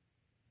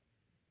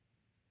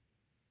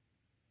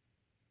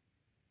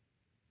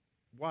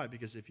 Why?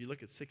 Because if you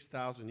look at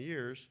 6,000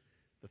 years,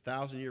 the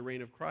 1,000-year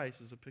reign of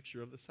Christ is a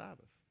picture of the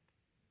Sabbath.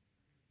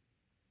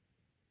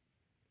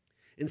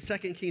 In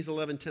 2 Kings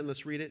 11:10,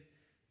 let's read it.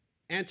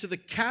 And to the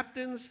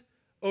captains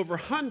over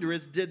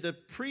hundreds did the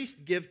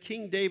priest give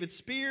King David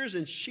spears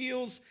and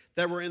shields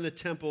that were in the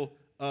temple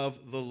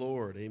of the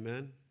Lord.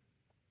 Amen.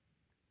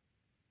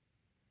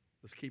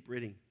 Let's keep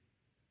reading.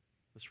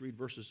 Let's read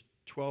verses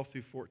 12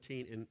 through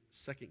 14 in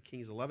 2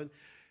 Kings 11.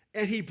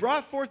 And he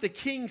brought forth the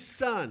king's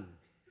son,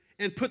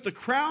 and put the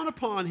crown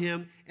upon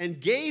him, and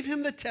gave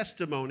him the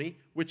testimony,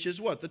 which is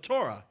what? The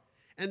Torah.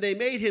 And they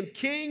made him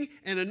king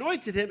and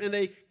anointed him, and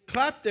they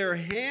clapped their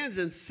hands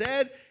and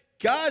said,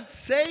 God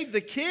save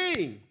the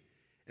king.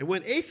 And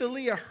when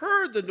Athaliah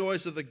heard the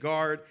noise of the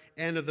guard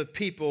and of the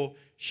people,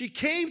 she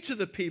came to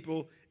the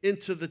people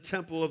into the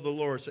temple of the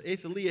Lord. So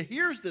Athaliah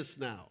hears this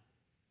now.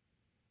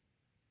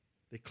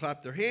 They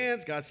clapped their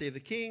hands, God save the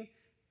king.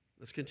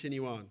 Let's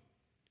continue on.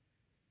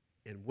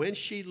 And when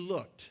she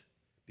looked,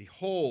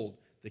 behold,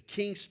 the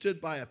king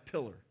stood by a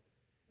pillar,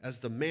 as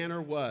the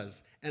manner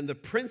was, and the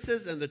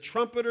princes and the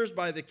trumpeters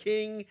by the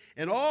king,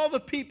 and all the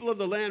people of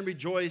the land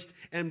rejoiced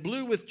and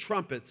blew with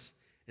trumpets.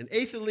 And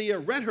Athaliah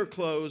rent her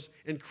clothes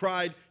and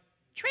cried,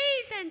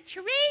 Treason,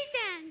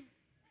 treason!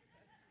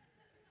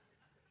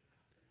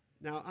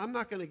 Now, I'm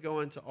not going to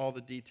go into all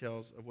the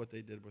details of what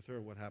they did with her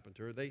and what happened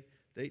to her.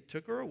 They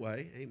took her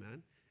away,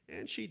 amen,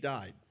 and she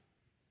died.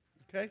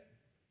 Okay?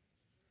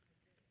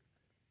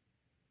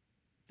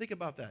 Think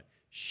about that.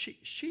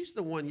 She's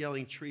the one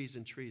yelling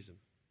treason, treason.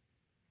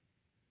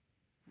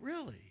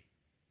 Really?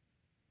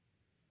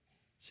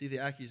 See the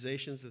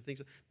accusations, the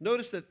things.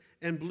 Notice that,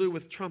 and blew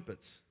with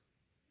trumpets.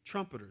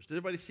 Trumpeters. Did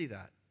everybody see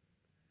that?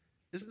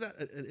 Isn't that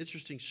an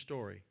interesting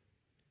story?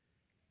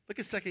 Look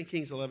at 2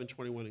 Kings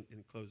 11:21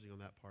 in closing on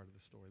that part of the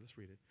story. Let's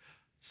read it.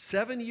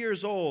 7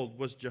 years old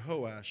was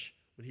Jehoash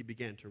when he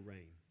began to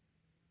reign.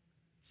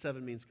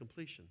 7 means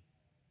completion.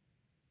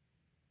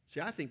 See,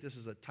 I think this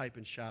is a type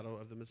and shadow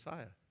of the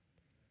Messiah.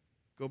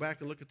 Go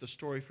back and look at the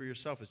story for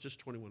yourself. It's just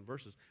 21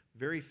 verses.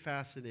 Very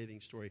fascinating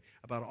story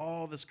about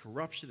all this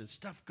corruption and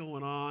stuff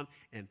going on,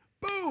 and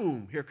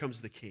boom, here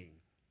comes the king.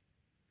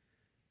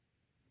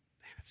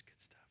 Man, that's good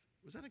stuff.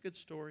 Was that a good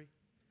story?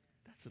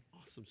 That's an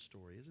awesome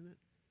story, isn't it?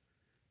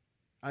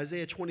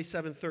 Isaiah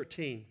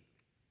 27:13.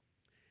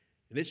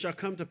 And it shall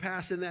come to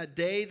pass in that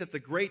day that the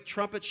great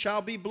trumpet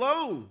shall be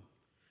blown,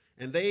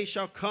 and they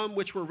shall come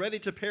which were ready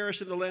to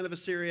perish in the land of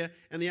Assyria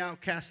and the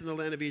outcast in the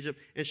land of Egypt,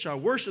 and shall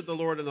worship the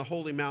Lord in the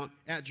holy mount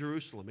at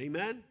Jerusalem.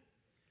 Amen?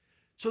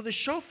 So the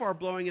shofar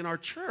blowing in our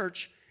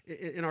church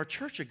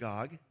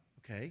agog,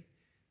 okay,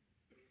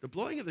 the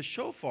blowing of the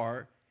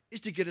shofar is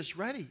to get us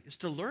ready, is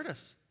to alert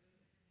us.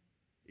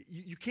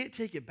 You can't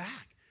take it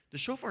back. The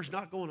shofar's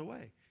not going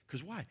away.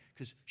 Because why?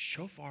 Because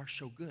shofars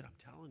show good, I'm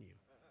telling you.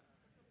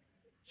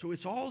 So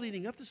it's all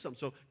leading up to something.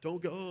 So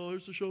don't go, oh,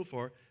 there's the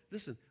shofar.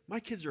 Listen, my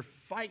kids are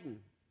fighting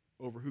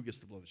over who gets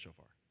to blow the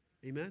shofar.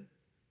 Amen?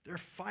 They're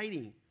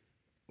fighting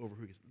over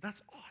who gets.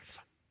 That's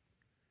awesome,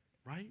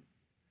 right?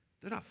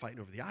 They're not fighting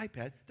over the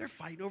iPad. They're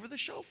fighting over the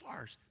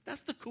shofars.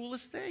 That's the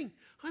coolest thing.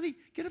 Honey,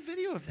 get a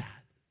video of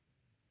that.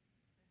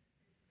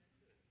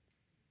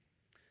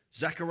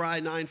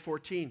 Zechariah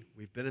 9:14.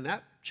 We've been in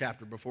that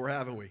chapter before,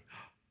 haven't we?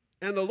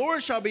 And the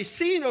Lord shall be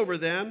seen over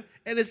them,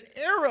 and his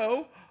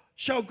arrow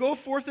shall go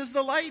forth as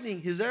the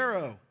lightning, his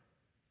arrow.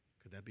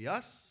 Could that be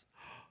us?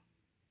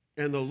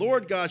 And the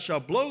Lord God shall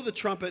blow the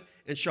trumpet,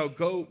 and shall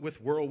go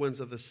with whirlwinds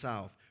of the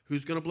south.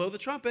 Who's going to blow the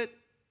trumpet?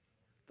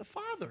 The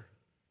Father.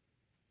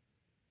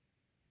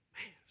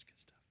 Man, that's good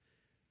stuff.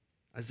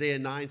 Isaiah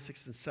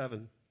 9:6 and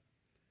 7.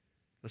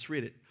 Let's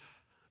read it.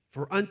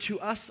 For unto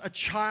us a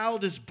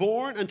child is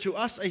born, unto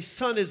us a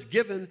son is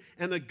given,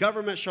 and the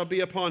government shall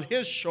be upon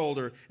his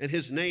shoulder, and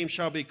his name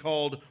shall be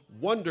called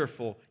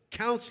Wonderful,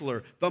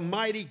 Counselor, the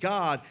Mighty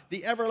God,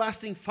 the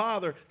Everlasting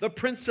Father, the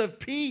Prince of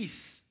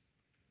Peace.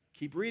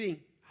 Keep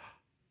reading.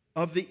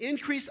 Of the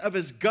increase of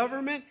his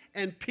government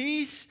and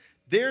peace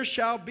there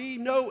shall be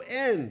no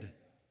end.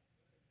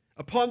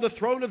 Upon the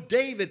throne of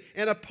David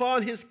and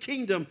upon his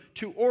kingdom,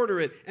 to order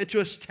it and to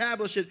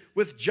establish it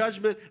with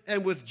judgment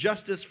and with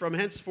justice from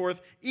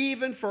henceforth,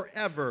 even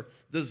forever.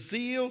 The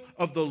zeal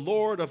of the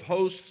Lord of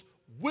hosts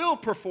will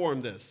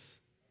perform this.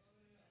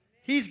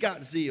 He's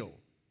got zeal.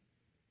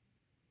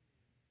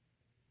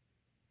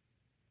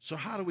 So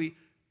how do we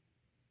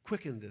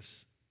quicken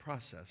this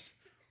process?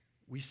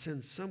 We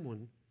send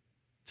someone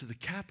to the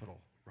Capitol,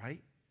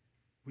 right?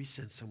 We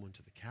send someone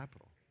to the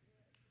Capitol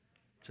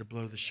to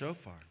blow the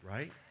shofar,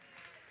 right?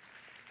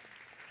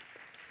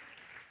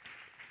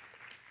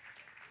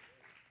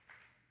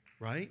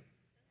 Right?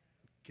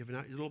 Giving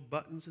out your little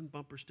buttons and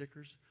bumper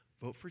stickers.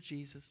 Vote for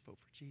Jesus. Vote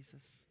for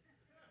Jesus.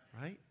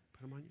 Right?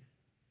 Put them on you.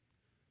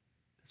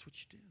 That's what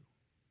you do.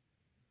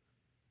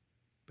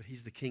 But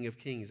he's the King of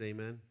Kings.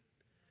 Amen.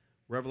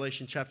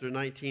 Revelation chapter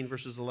 19,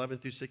 verses 11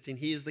 through 16.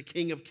 He is the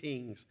King of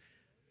Kings.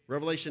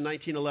 Revelation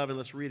 19:11.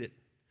 Let's read it.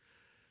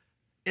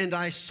 And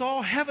I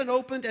saw heaven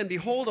opened, and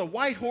behold, a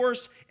white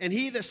horse, and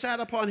he that sat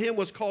upon him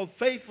was called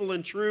Faithful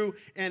and True,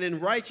 and in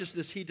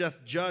righteousness he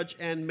doth judge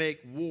and make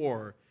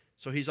war.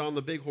 So he's on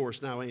the big horse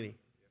now, ain't he?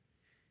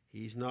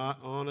 He's not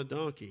on a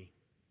donkey.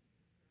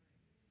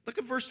 Look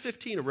at verse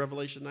 15 of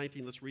Revelation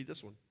 19. Let's read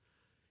this one.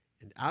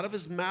 And out of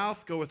his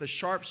mouth goeth a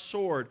sharp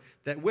sword,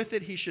 that with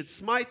it he should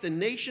smite the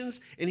nations,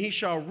 and he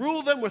shall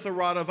rule them with a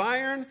rod of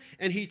iron,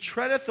 and he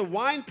treadeth the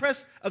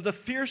winepress of the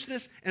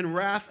fierceness and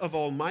wrath of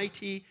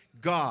Almighty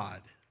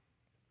God.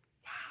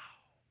 Wow.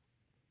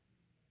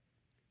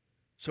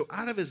 So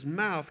out of his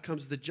mouth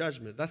comes the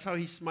judgment. That's how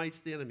he smites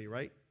the enemy,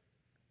 right?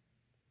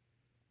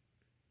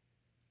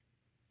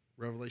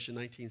 Revelation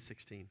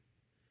 19:16.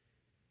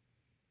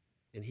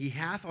 And he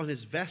hath on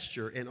his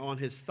vesture and on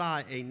his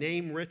thigh a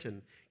name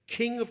written,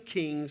 King of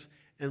Kings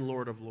and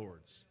Lord of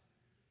Lords.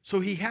 So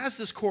he has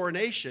this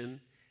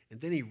coronation,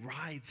 and then he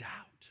rides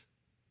out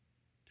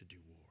to do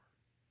war.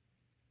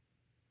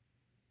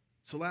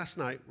 So last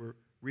night, we're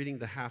reading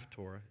the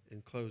Haftorah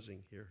in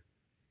closing here.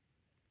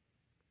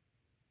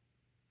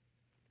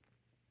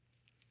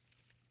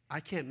 I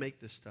can't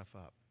make this stuff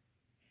up.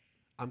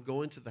 I'm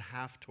going to the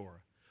Haftorah.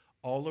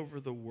 All over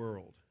the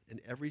world,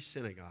 in every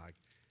synagogue,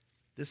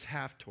 this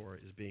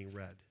Haftorah is being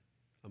read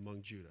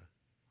among Judah,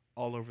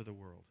 all over the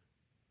world.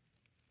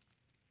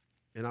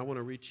 And I want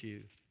to read to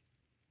you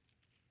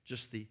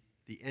just the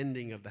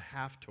ending of the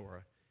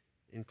Haftorah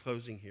in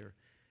closing here.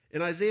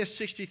 In Isaiah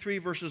 63,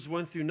 verses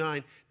 1 through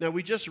 9, now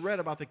we just read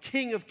about the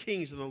King of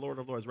Kings and the Lord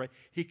of Lords, right?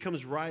 He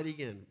comes riding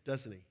in,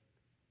 doesn't he?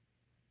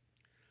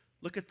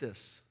 Look at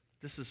this.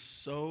 This is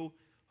so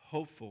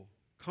hopeful.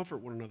 Comfort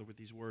one another with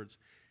these words.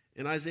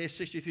 In Isaiah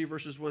 63,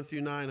 verses 1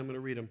 through 9, I'm going to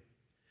read them.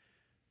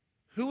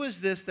 Who is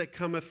this that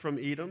cometh from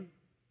Edom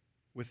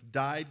with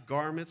dyed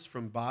garments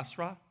from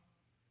Basra?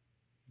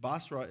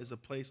 Basra is a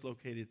place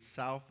located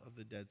south of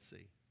the Dead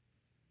Sea.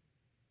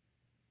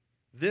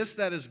 This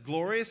that is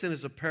glorious in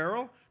his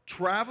apparel,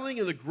 traveling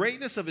in the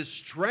greatness of his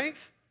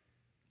strength,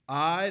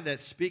 I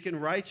that speak in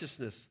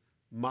righteousness,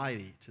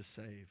 mighty to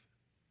save.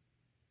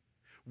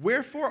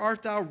 Wherefore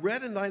art thou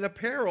red in thine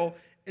apparel,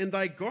 and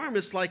thy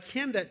garments like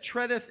him that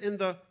treadeth in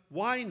the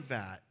wine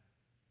vat?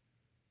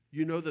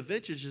 You know the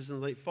vintage is in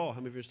the late fall. How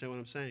many of you understand what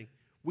I'm saying?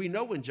 We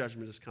know when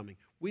judgment is coming.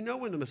 We know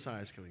when the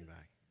Messiah is coming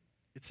back.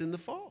 It's in the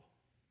fall.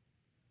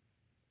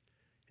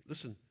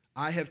 Listen,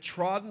 I have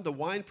trodden the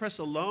winepress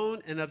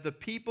alone, and of the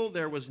people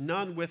there was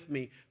none with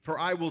me. For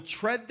I will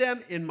tread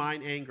them in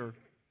mine anger,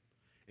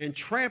 and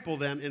trample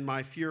them in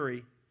my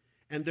fury.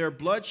 And their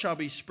blood shall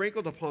be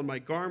sprinkled upon my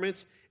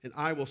garments, and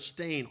I will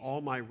stain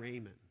all my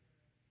raiment.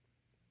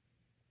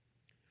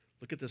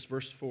 Look at this,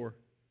 verse 4.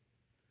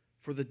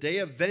 For the day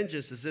of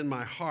vengeance is in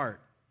my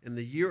heart, and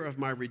the year of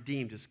my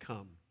redeemed is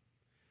come.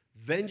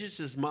 Vengeance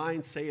is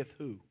mine, saith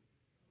who?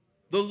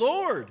 The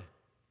Lord.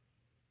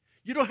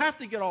 You don't have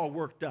to get all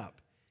worked up.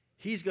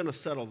 He's going to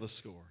settle the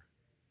score.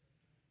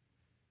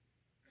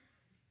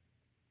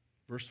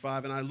 Verse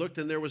 5, and I looked,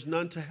 and there was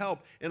none to help,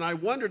 and I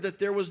wondered that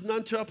there was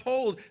none to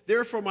uphold.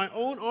 Therefore my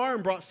own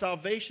arm brought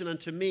salvation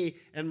unto me,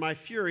 and my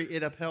fury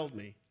it upheld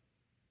me.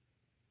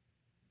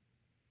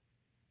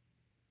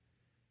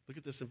 Look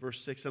at this in verse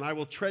 6. And I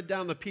will tread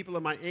down the people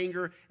of my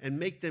anger and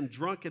make them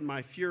drunk in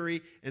my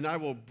fury, and I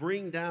will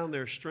bring down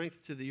their strength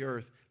to the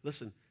earth.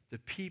 Listen, the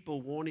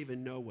people won't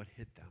even know what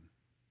hit them.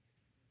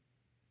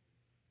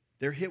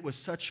 They're hit with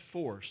such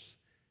force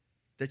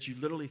that you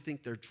literally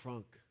think they're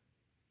drunk.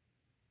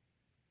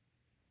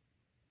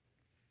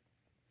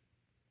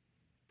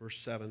 Verse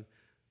 7.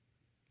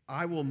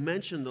 I will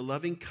mention the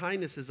loving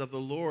kindnesses of the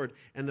Lord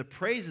and the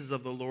praises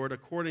of the Lord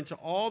according to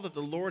all that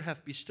the Lord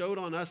hath bestowed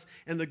on us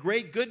and the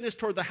great goodness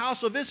toward the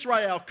house of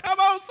Israel. Come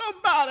on,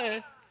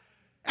 somebody.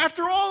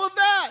 After all of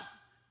that,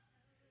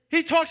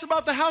 He talks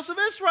about the house of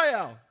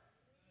Israel.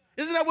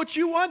 Isn't that what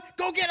you want?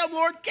 Go get them,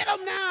 Lord. Get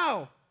them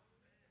now.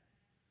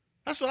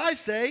 That's what I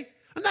say.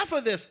 Enough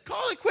of this.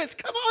 Call it quits.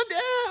 Come on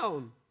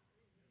down.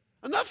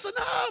 Enough's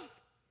enough.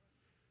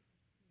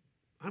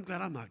 I'm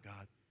glad I'm not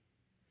God.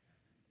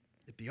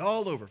 It'd be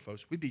all over,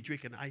 folks. We'd be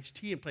drinking iced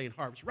tea and playing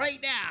harps right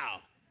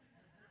now.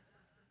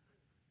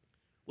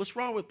 What's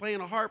wrong with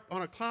playing a harp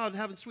on a cloud and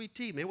having sweet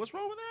tea, man? What's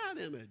wrong with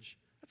that image?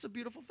 That's a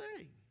beautiful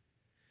thing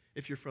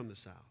if you're from the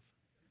South.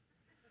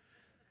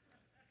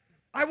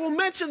 I will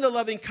mention the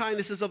loving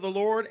kindnesses of the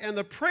Lord and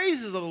the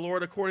praises of the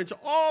Lord according to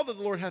all that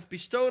the Lord hath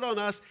bestowed on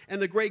us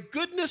and the great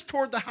goodness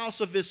toward the house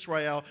of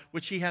Israel,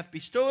 which he hath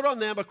bestowed on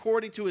them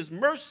according to his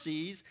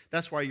mercies.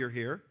 That's why you're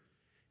here.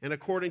 And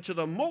according to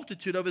the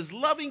multitude of his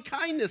loving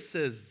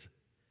kindnesses.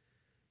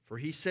 For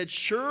he said,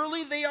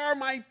 surely they are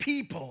my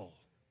people,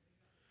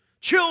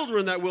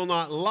 children that will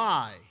not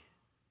lie.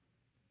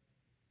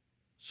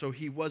 So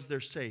he was their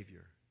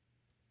Savior.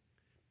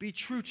 Be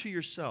true to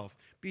yourself.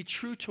 Be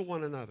true to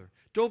one another.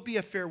 Don't be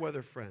a fair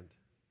weather friend.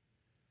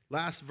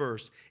 Last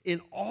verse.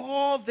 In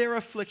all their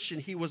affliction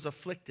he was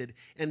afflicted,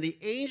 and the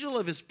angel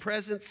of his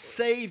presence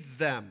saved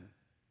them.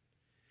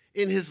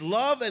 In his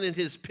love and in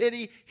his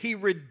pity he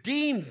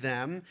redeemed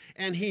them,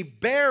 and he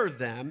bare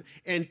them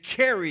and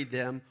carried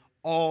them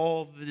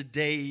all the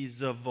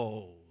days of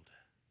old.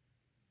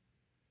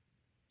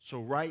 So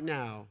right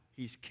now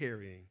he's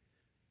carrying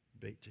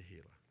Beit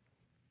Tehillah.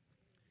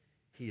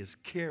 He is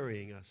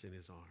carrying us in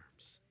his arms.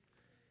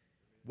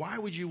 Why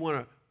would you want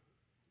to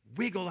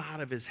wiggle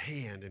out of his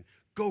hand and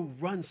go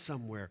run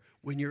somewhere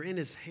when you're in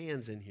his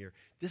hands in here?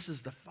 This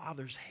is the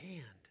Father's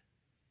hand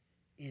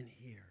in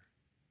here.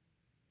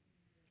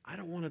 I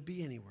don't want to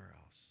be anywhere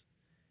else.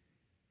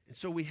 And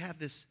so we have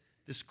this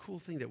cool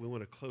thing that we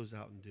want to close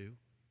out and do.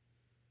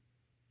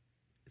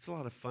 It's a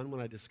lot of fun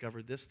when I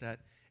discovered this, that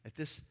at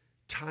this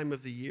time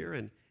of the year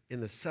and in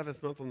the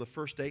 7th month on the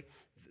first day,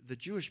 the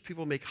Jewish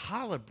people make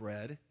challah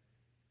bread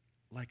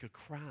like a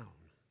crown.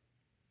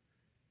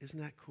 Isn't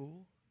that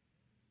cool?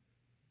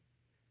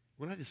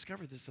 When I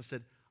discovered this, I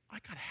said, I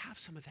got to have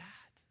some of that.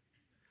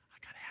 I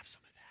got to have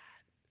some of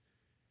that.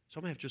 So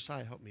I'm going to have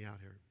Josiah help me out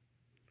here.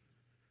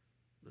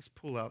 Let's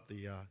pull out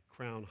the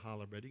crown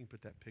challah bread. You can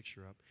put that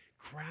picture up.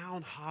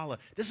 Crown challah.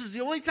 This is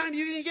the only time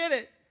you can get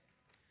it.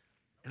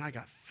 And I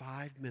got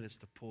 5 minutes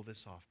to pull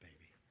this off, baby.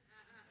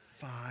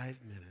 5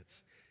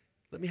 minutes.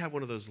 Let me have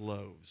one of those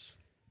loaves.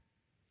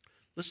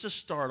 Let's just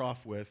start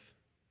off with,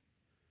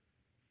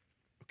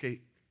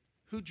 okay,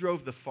 who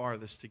drove the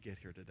farthest to get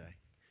here today?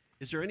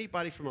 Is there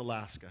anybody from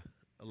Alaska?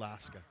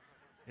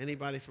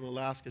 Anybody from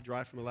Alaska,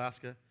 drive from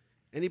Alaska?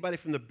 Anybody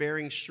from the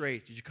Bering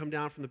Straits? Did you come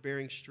down from the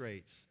Bering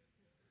Straits?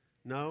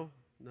 No?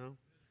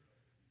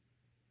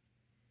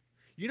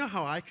 You know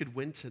how I could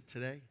win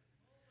today?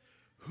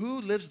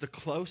 Who lives the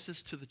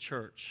closest to the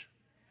church?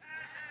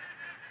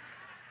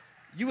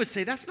 You would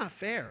say, that's not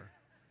fair.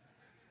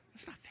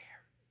 That's not fair.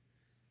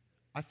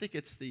 I think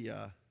it's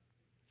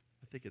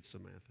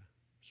Samantha.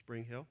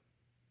 Spring Hill.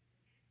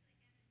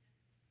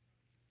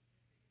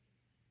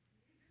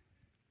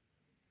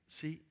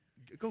 See,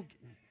 go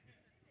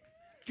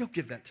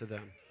give that to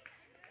them.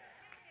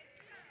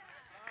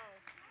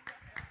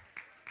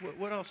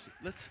 What else?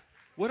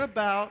 What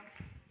about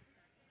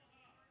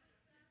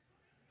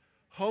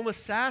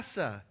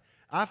Homosassa?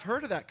 I've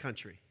heard of that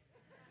country.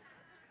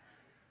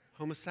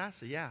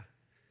 Homosassa, yeah.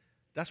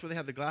 That's where they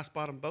have the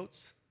glass-bottom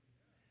boats.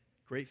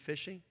 Great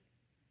fishing.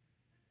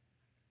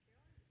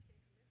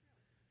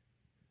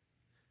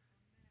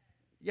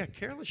 Yeah,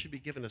 Carolyn should be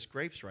giving us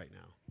grapes right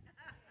now.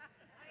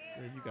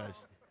 Yeah, you guys.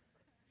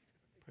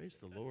 Praise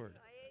the Lord.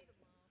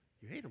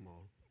 You ate them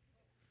all.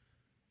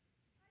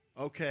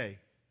 Okay.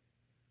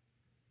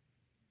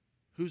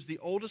 Who's the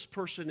oldest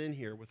person in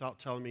here without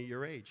telling me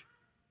your age?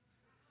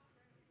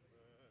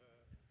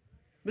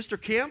 Mr.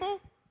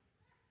 Campbell?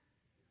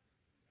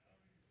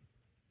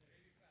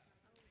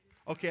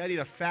 Okay, I need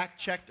a fact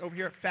check over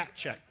here. Fact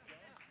check.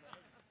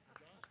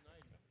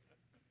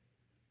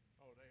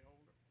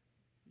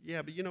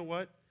 Yeah, but you know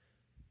what?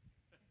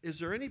 Is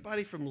there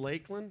anybody from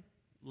Lakeland?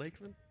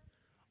 Lakeland?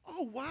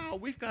 Oh, wow,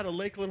 we've got a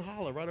Lakeland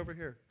challah right over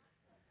here.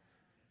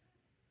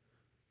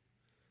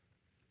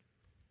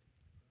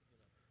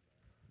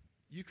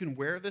 You can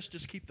wear this,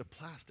 just keep the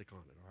plastic on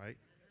it, all right?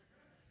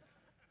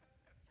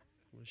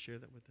 Want to share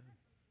that with them?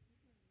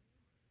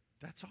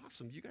 That's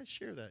awesome. You guys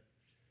share that.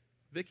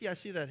 Vicki, I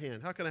see that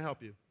hand. How can I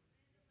help you?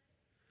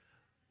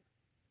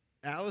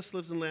 Alice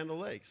lives in Land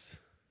O'Lakes.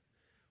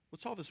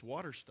 What's all this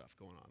water stuff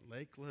going on?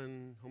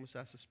 Lakeland,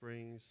 Homosassa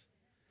Springs.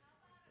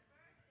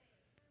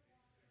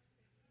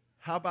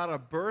 How about a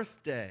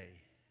birthday?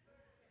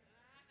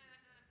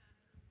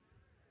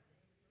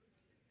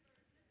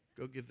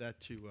 Go give that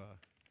to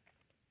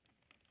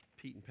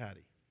Pete and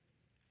Patty.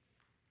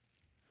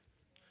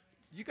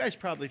 You guys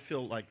probably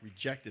feel like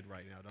rejected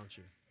right now, don't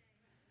you?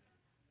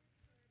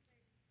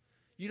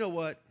 You know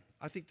what?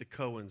 I think the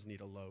Cohens need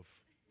a loaf.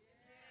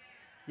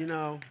 You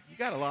know, you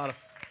got a lot of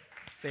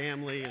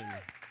family and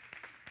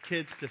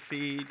kids to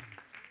feed.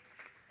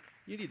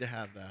 You need to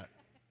have that.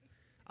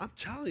 I'm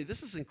telling you,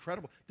 this is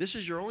incredible. This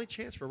is your only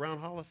chance for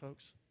Round Holla,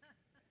 folks.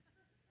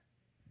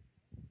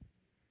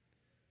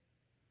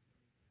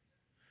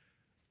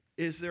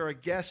 Is there a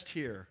guest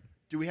here?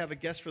 Do we have a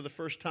guest for the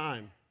first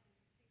time?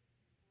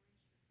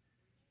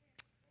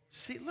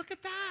 See, look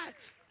at that.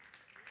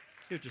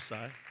 Here,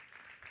 Josiah.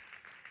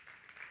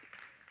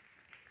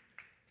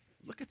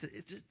 Look at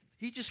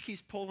he just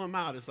keeps pulling them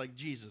out. It's like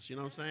Jesus, you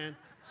know what I'm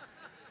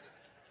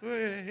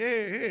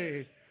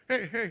saying?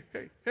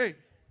 Hey.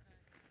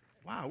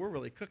 Wow, we're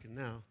really cooking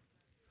now.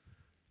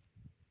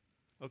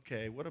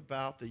 Okay, what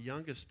about the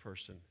youngest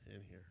person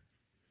in here?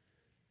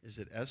 Is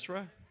it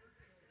Ezra?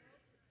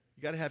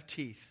 You got to have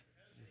teeth.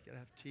 You got to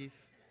have teeth.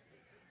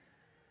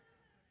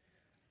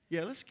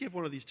 Yeah, let's give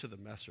one of these to the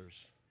Messers.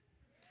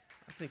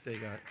 I think they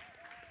got.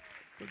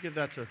 We'll give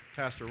that to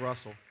Pastor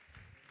Russell.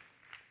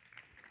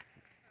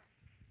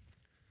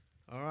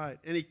 All right.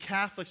 Any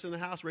Catholics in the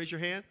house? Raise your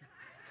hand.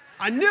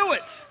 I knew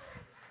it.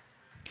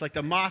 It's like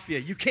the mafia.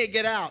 You can't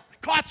get out. I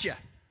caught you.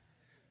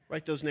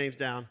 Write those names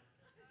down.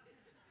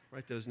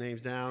 Write those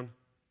names down.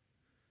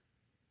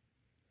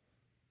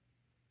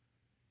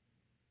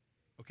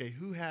 Okay,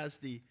 who has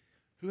the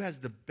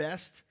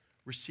best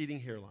receding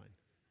hairline?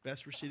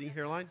 Best receding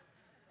hairline?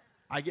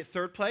 I get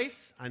third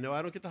place. I know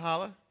I don't get the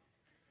holla.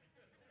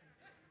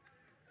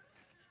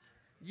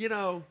 You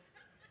know,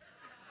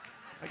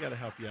 I got to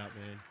help you out,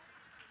 man.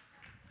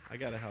 I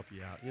got to help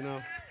you out, you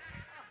know.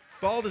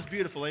 Bald is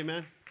beautiful,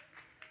 amen?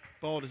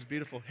 Bald is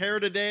beautiful. Hair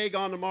today,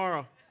 gone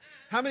tomorrow.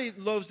 How many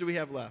loaves do we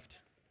have left?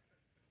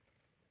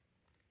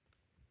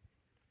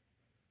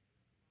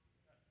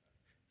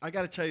 I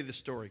got to tell you this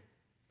story.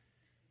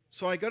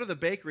 So I go to the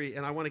bakery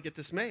and I want to get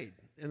this made.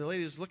 And the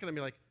lady is looking at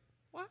me like,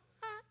 what?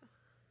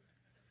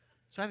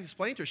 So I had to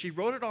explain to her. She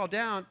wrote it all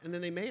down and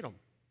then they made them.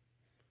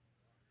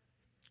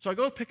 So I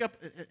go pick up,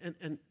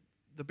 and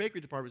the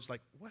bakery department is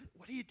like, what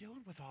are you doing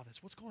with all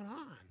this? What's going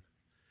on?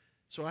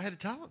 So I had to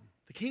tell him,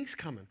 the king's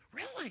coming.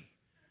 Really?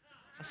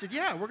 I said,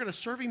 yeah, we're going to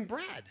serve him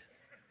bread.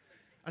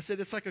 I said,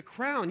 it's like a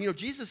crown. You know,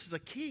 Jesus is a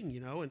king, you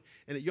know, and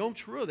at Yom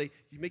Teruah,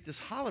 you make this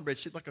challah bread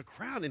shaped like a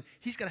crown, and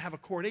he's going to have a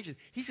coronation.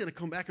 He's going to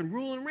come back and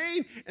rule and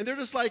reign. And they're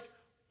just like,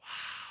 wow.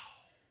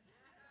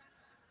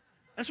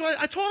 That's why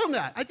I told them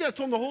that. I told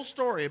them the whole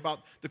story about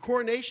the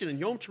coronation and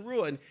Yom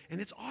Teruah,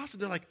 and it's awesome.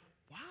 They're like,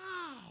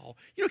 wow.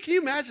 You know, can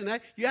you imagine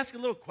that? You ask a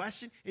little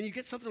question, and you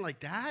get something like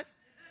that?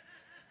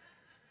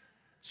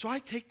 So I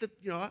take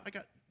I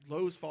got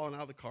loaves falling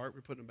out of the cart.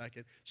 We're putting them back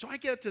in. So I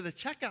get up to the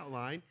checkout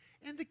line,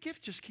 and the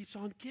gift just keeps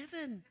on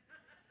giving.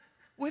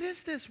 What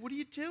is this? What are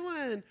you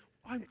doing?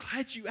 Oh, I'm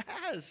glad you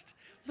asked.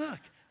 Look,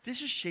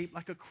 this is shaped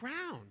like a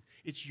crown.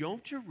 It's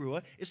Yom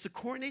Teruah. It's the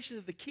coronation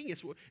of the king.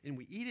 And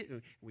we eat it,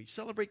 and we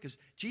celebrate because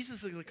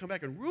Jesus is going to come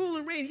back and rule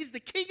and reign. He's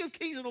the King of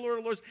kings and the Lord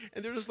of lords.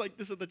 And they're just like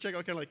this at the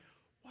checkout, kind of like,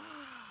 wow.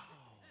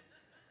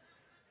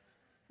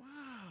 Wow.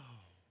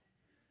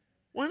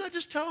 Why not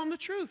just tell them the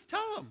truth?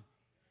 Tell them.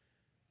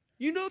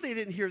 You know they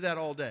didn't hear that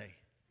all day,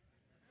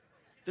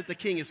 that the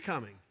king is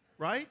coming,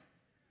 right?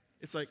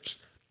 It's like,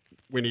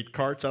 we need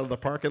carts out of the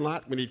parking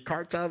lot. We need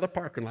carts out of the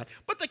parking lot.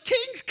 But the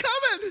king's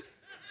coming.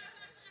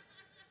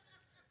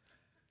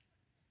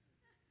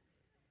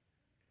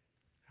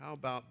 How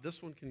about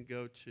this one can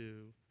go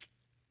to,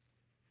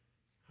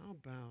 how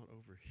about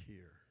over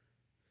here?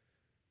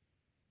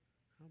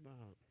 How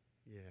about,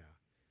 yeah,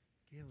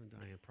 Gail and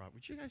Diane Prop.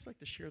 Would you guys like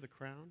to share the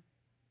crown?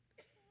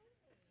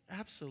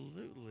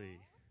 Absolutely.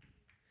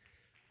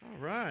 All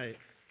right.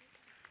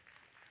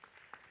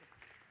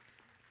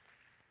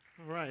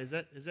 All right, is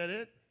that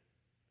it?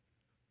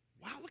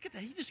 Wow, look at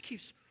that. He just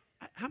keeps,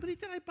 how many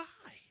did I buy?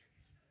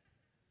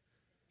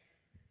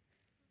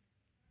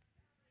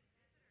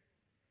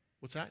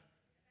 What's that?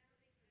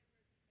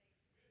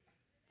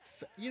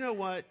 You know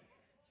what?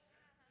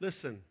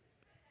 Listen,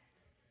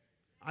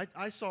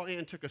 I saw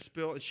Ann took a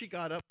spill, and she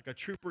got up like a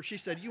trooper. She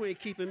said, you ain't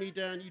keeping me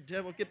down, you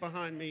devil. Get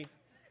behind me.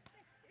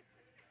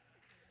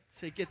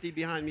 Say, get thee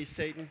behind me,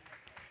 Satan.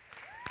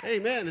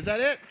 Amen. Is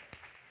that it?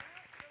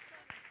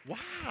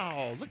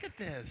 Wow, look at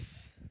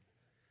this.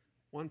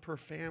 One per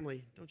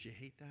family. Don't you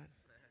hate that?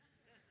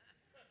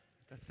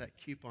 That's that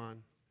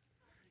coupon.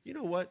 You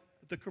know what?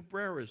 The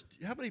Cabreras.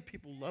 How many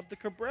people love the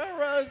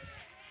Cabreras?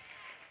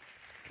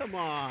 Come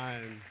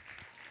on.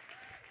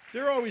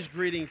 They're always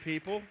greeting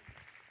people.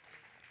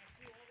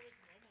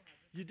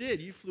 You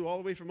did. You flew all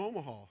the way from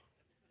Omaha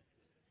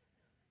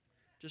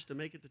just to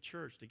make it to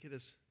church, to get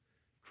us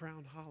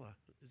crown holla.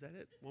 Is that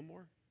it? One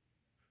more?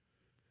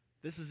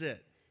 This is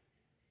it.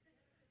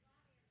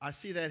 I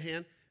see that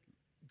hand.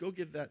 Go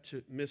give that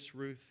to Miss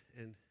Ruth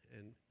and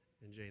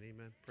Jane.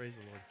 Amen. Praise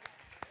the Lord.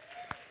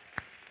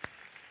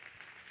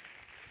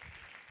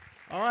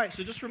 All right,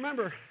 so just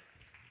remember,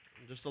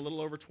 in just a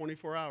little over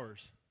 24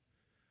 hours,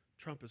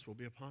 trumpets will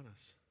be upon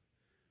us.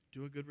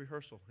 Do a good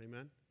rehearsal.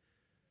 Amen.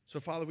 So,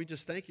 Father, we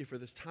just thank you for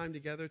this time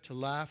together to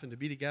laugh and to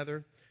be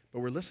together. But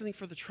we're listening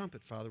for the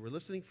trumpet, Father. We're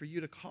listening for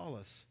you to call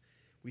us.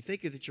 We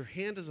thank you that your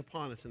hand is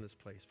upon us in this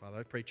place, Father.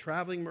 I pray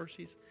traveling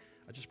mercies.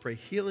 I just pray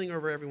healing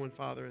over everyone,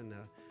 Father. And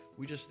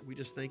We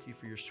just thank you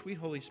for your sweet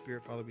Holy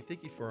Spirit, Father. We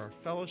thank you for our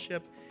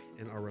fellowship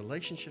and our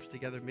relationships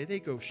together. May they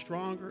go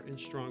stronger and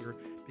stronger,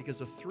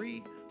 because a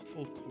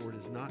threefold cord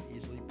is not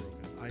easily broken.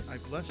 I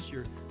bless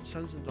your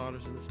sons and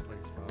daughters in this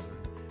place, Father.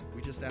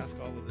 We just ask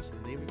all of this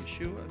in the name of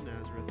Yeshua of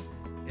Nazareth.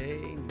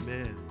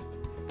 Amen.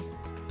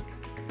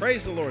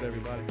 Praise the Lord,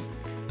 everybody.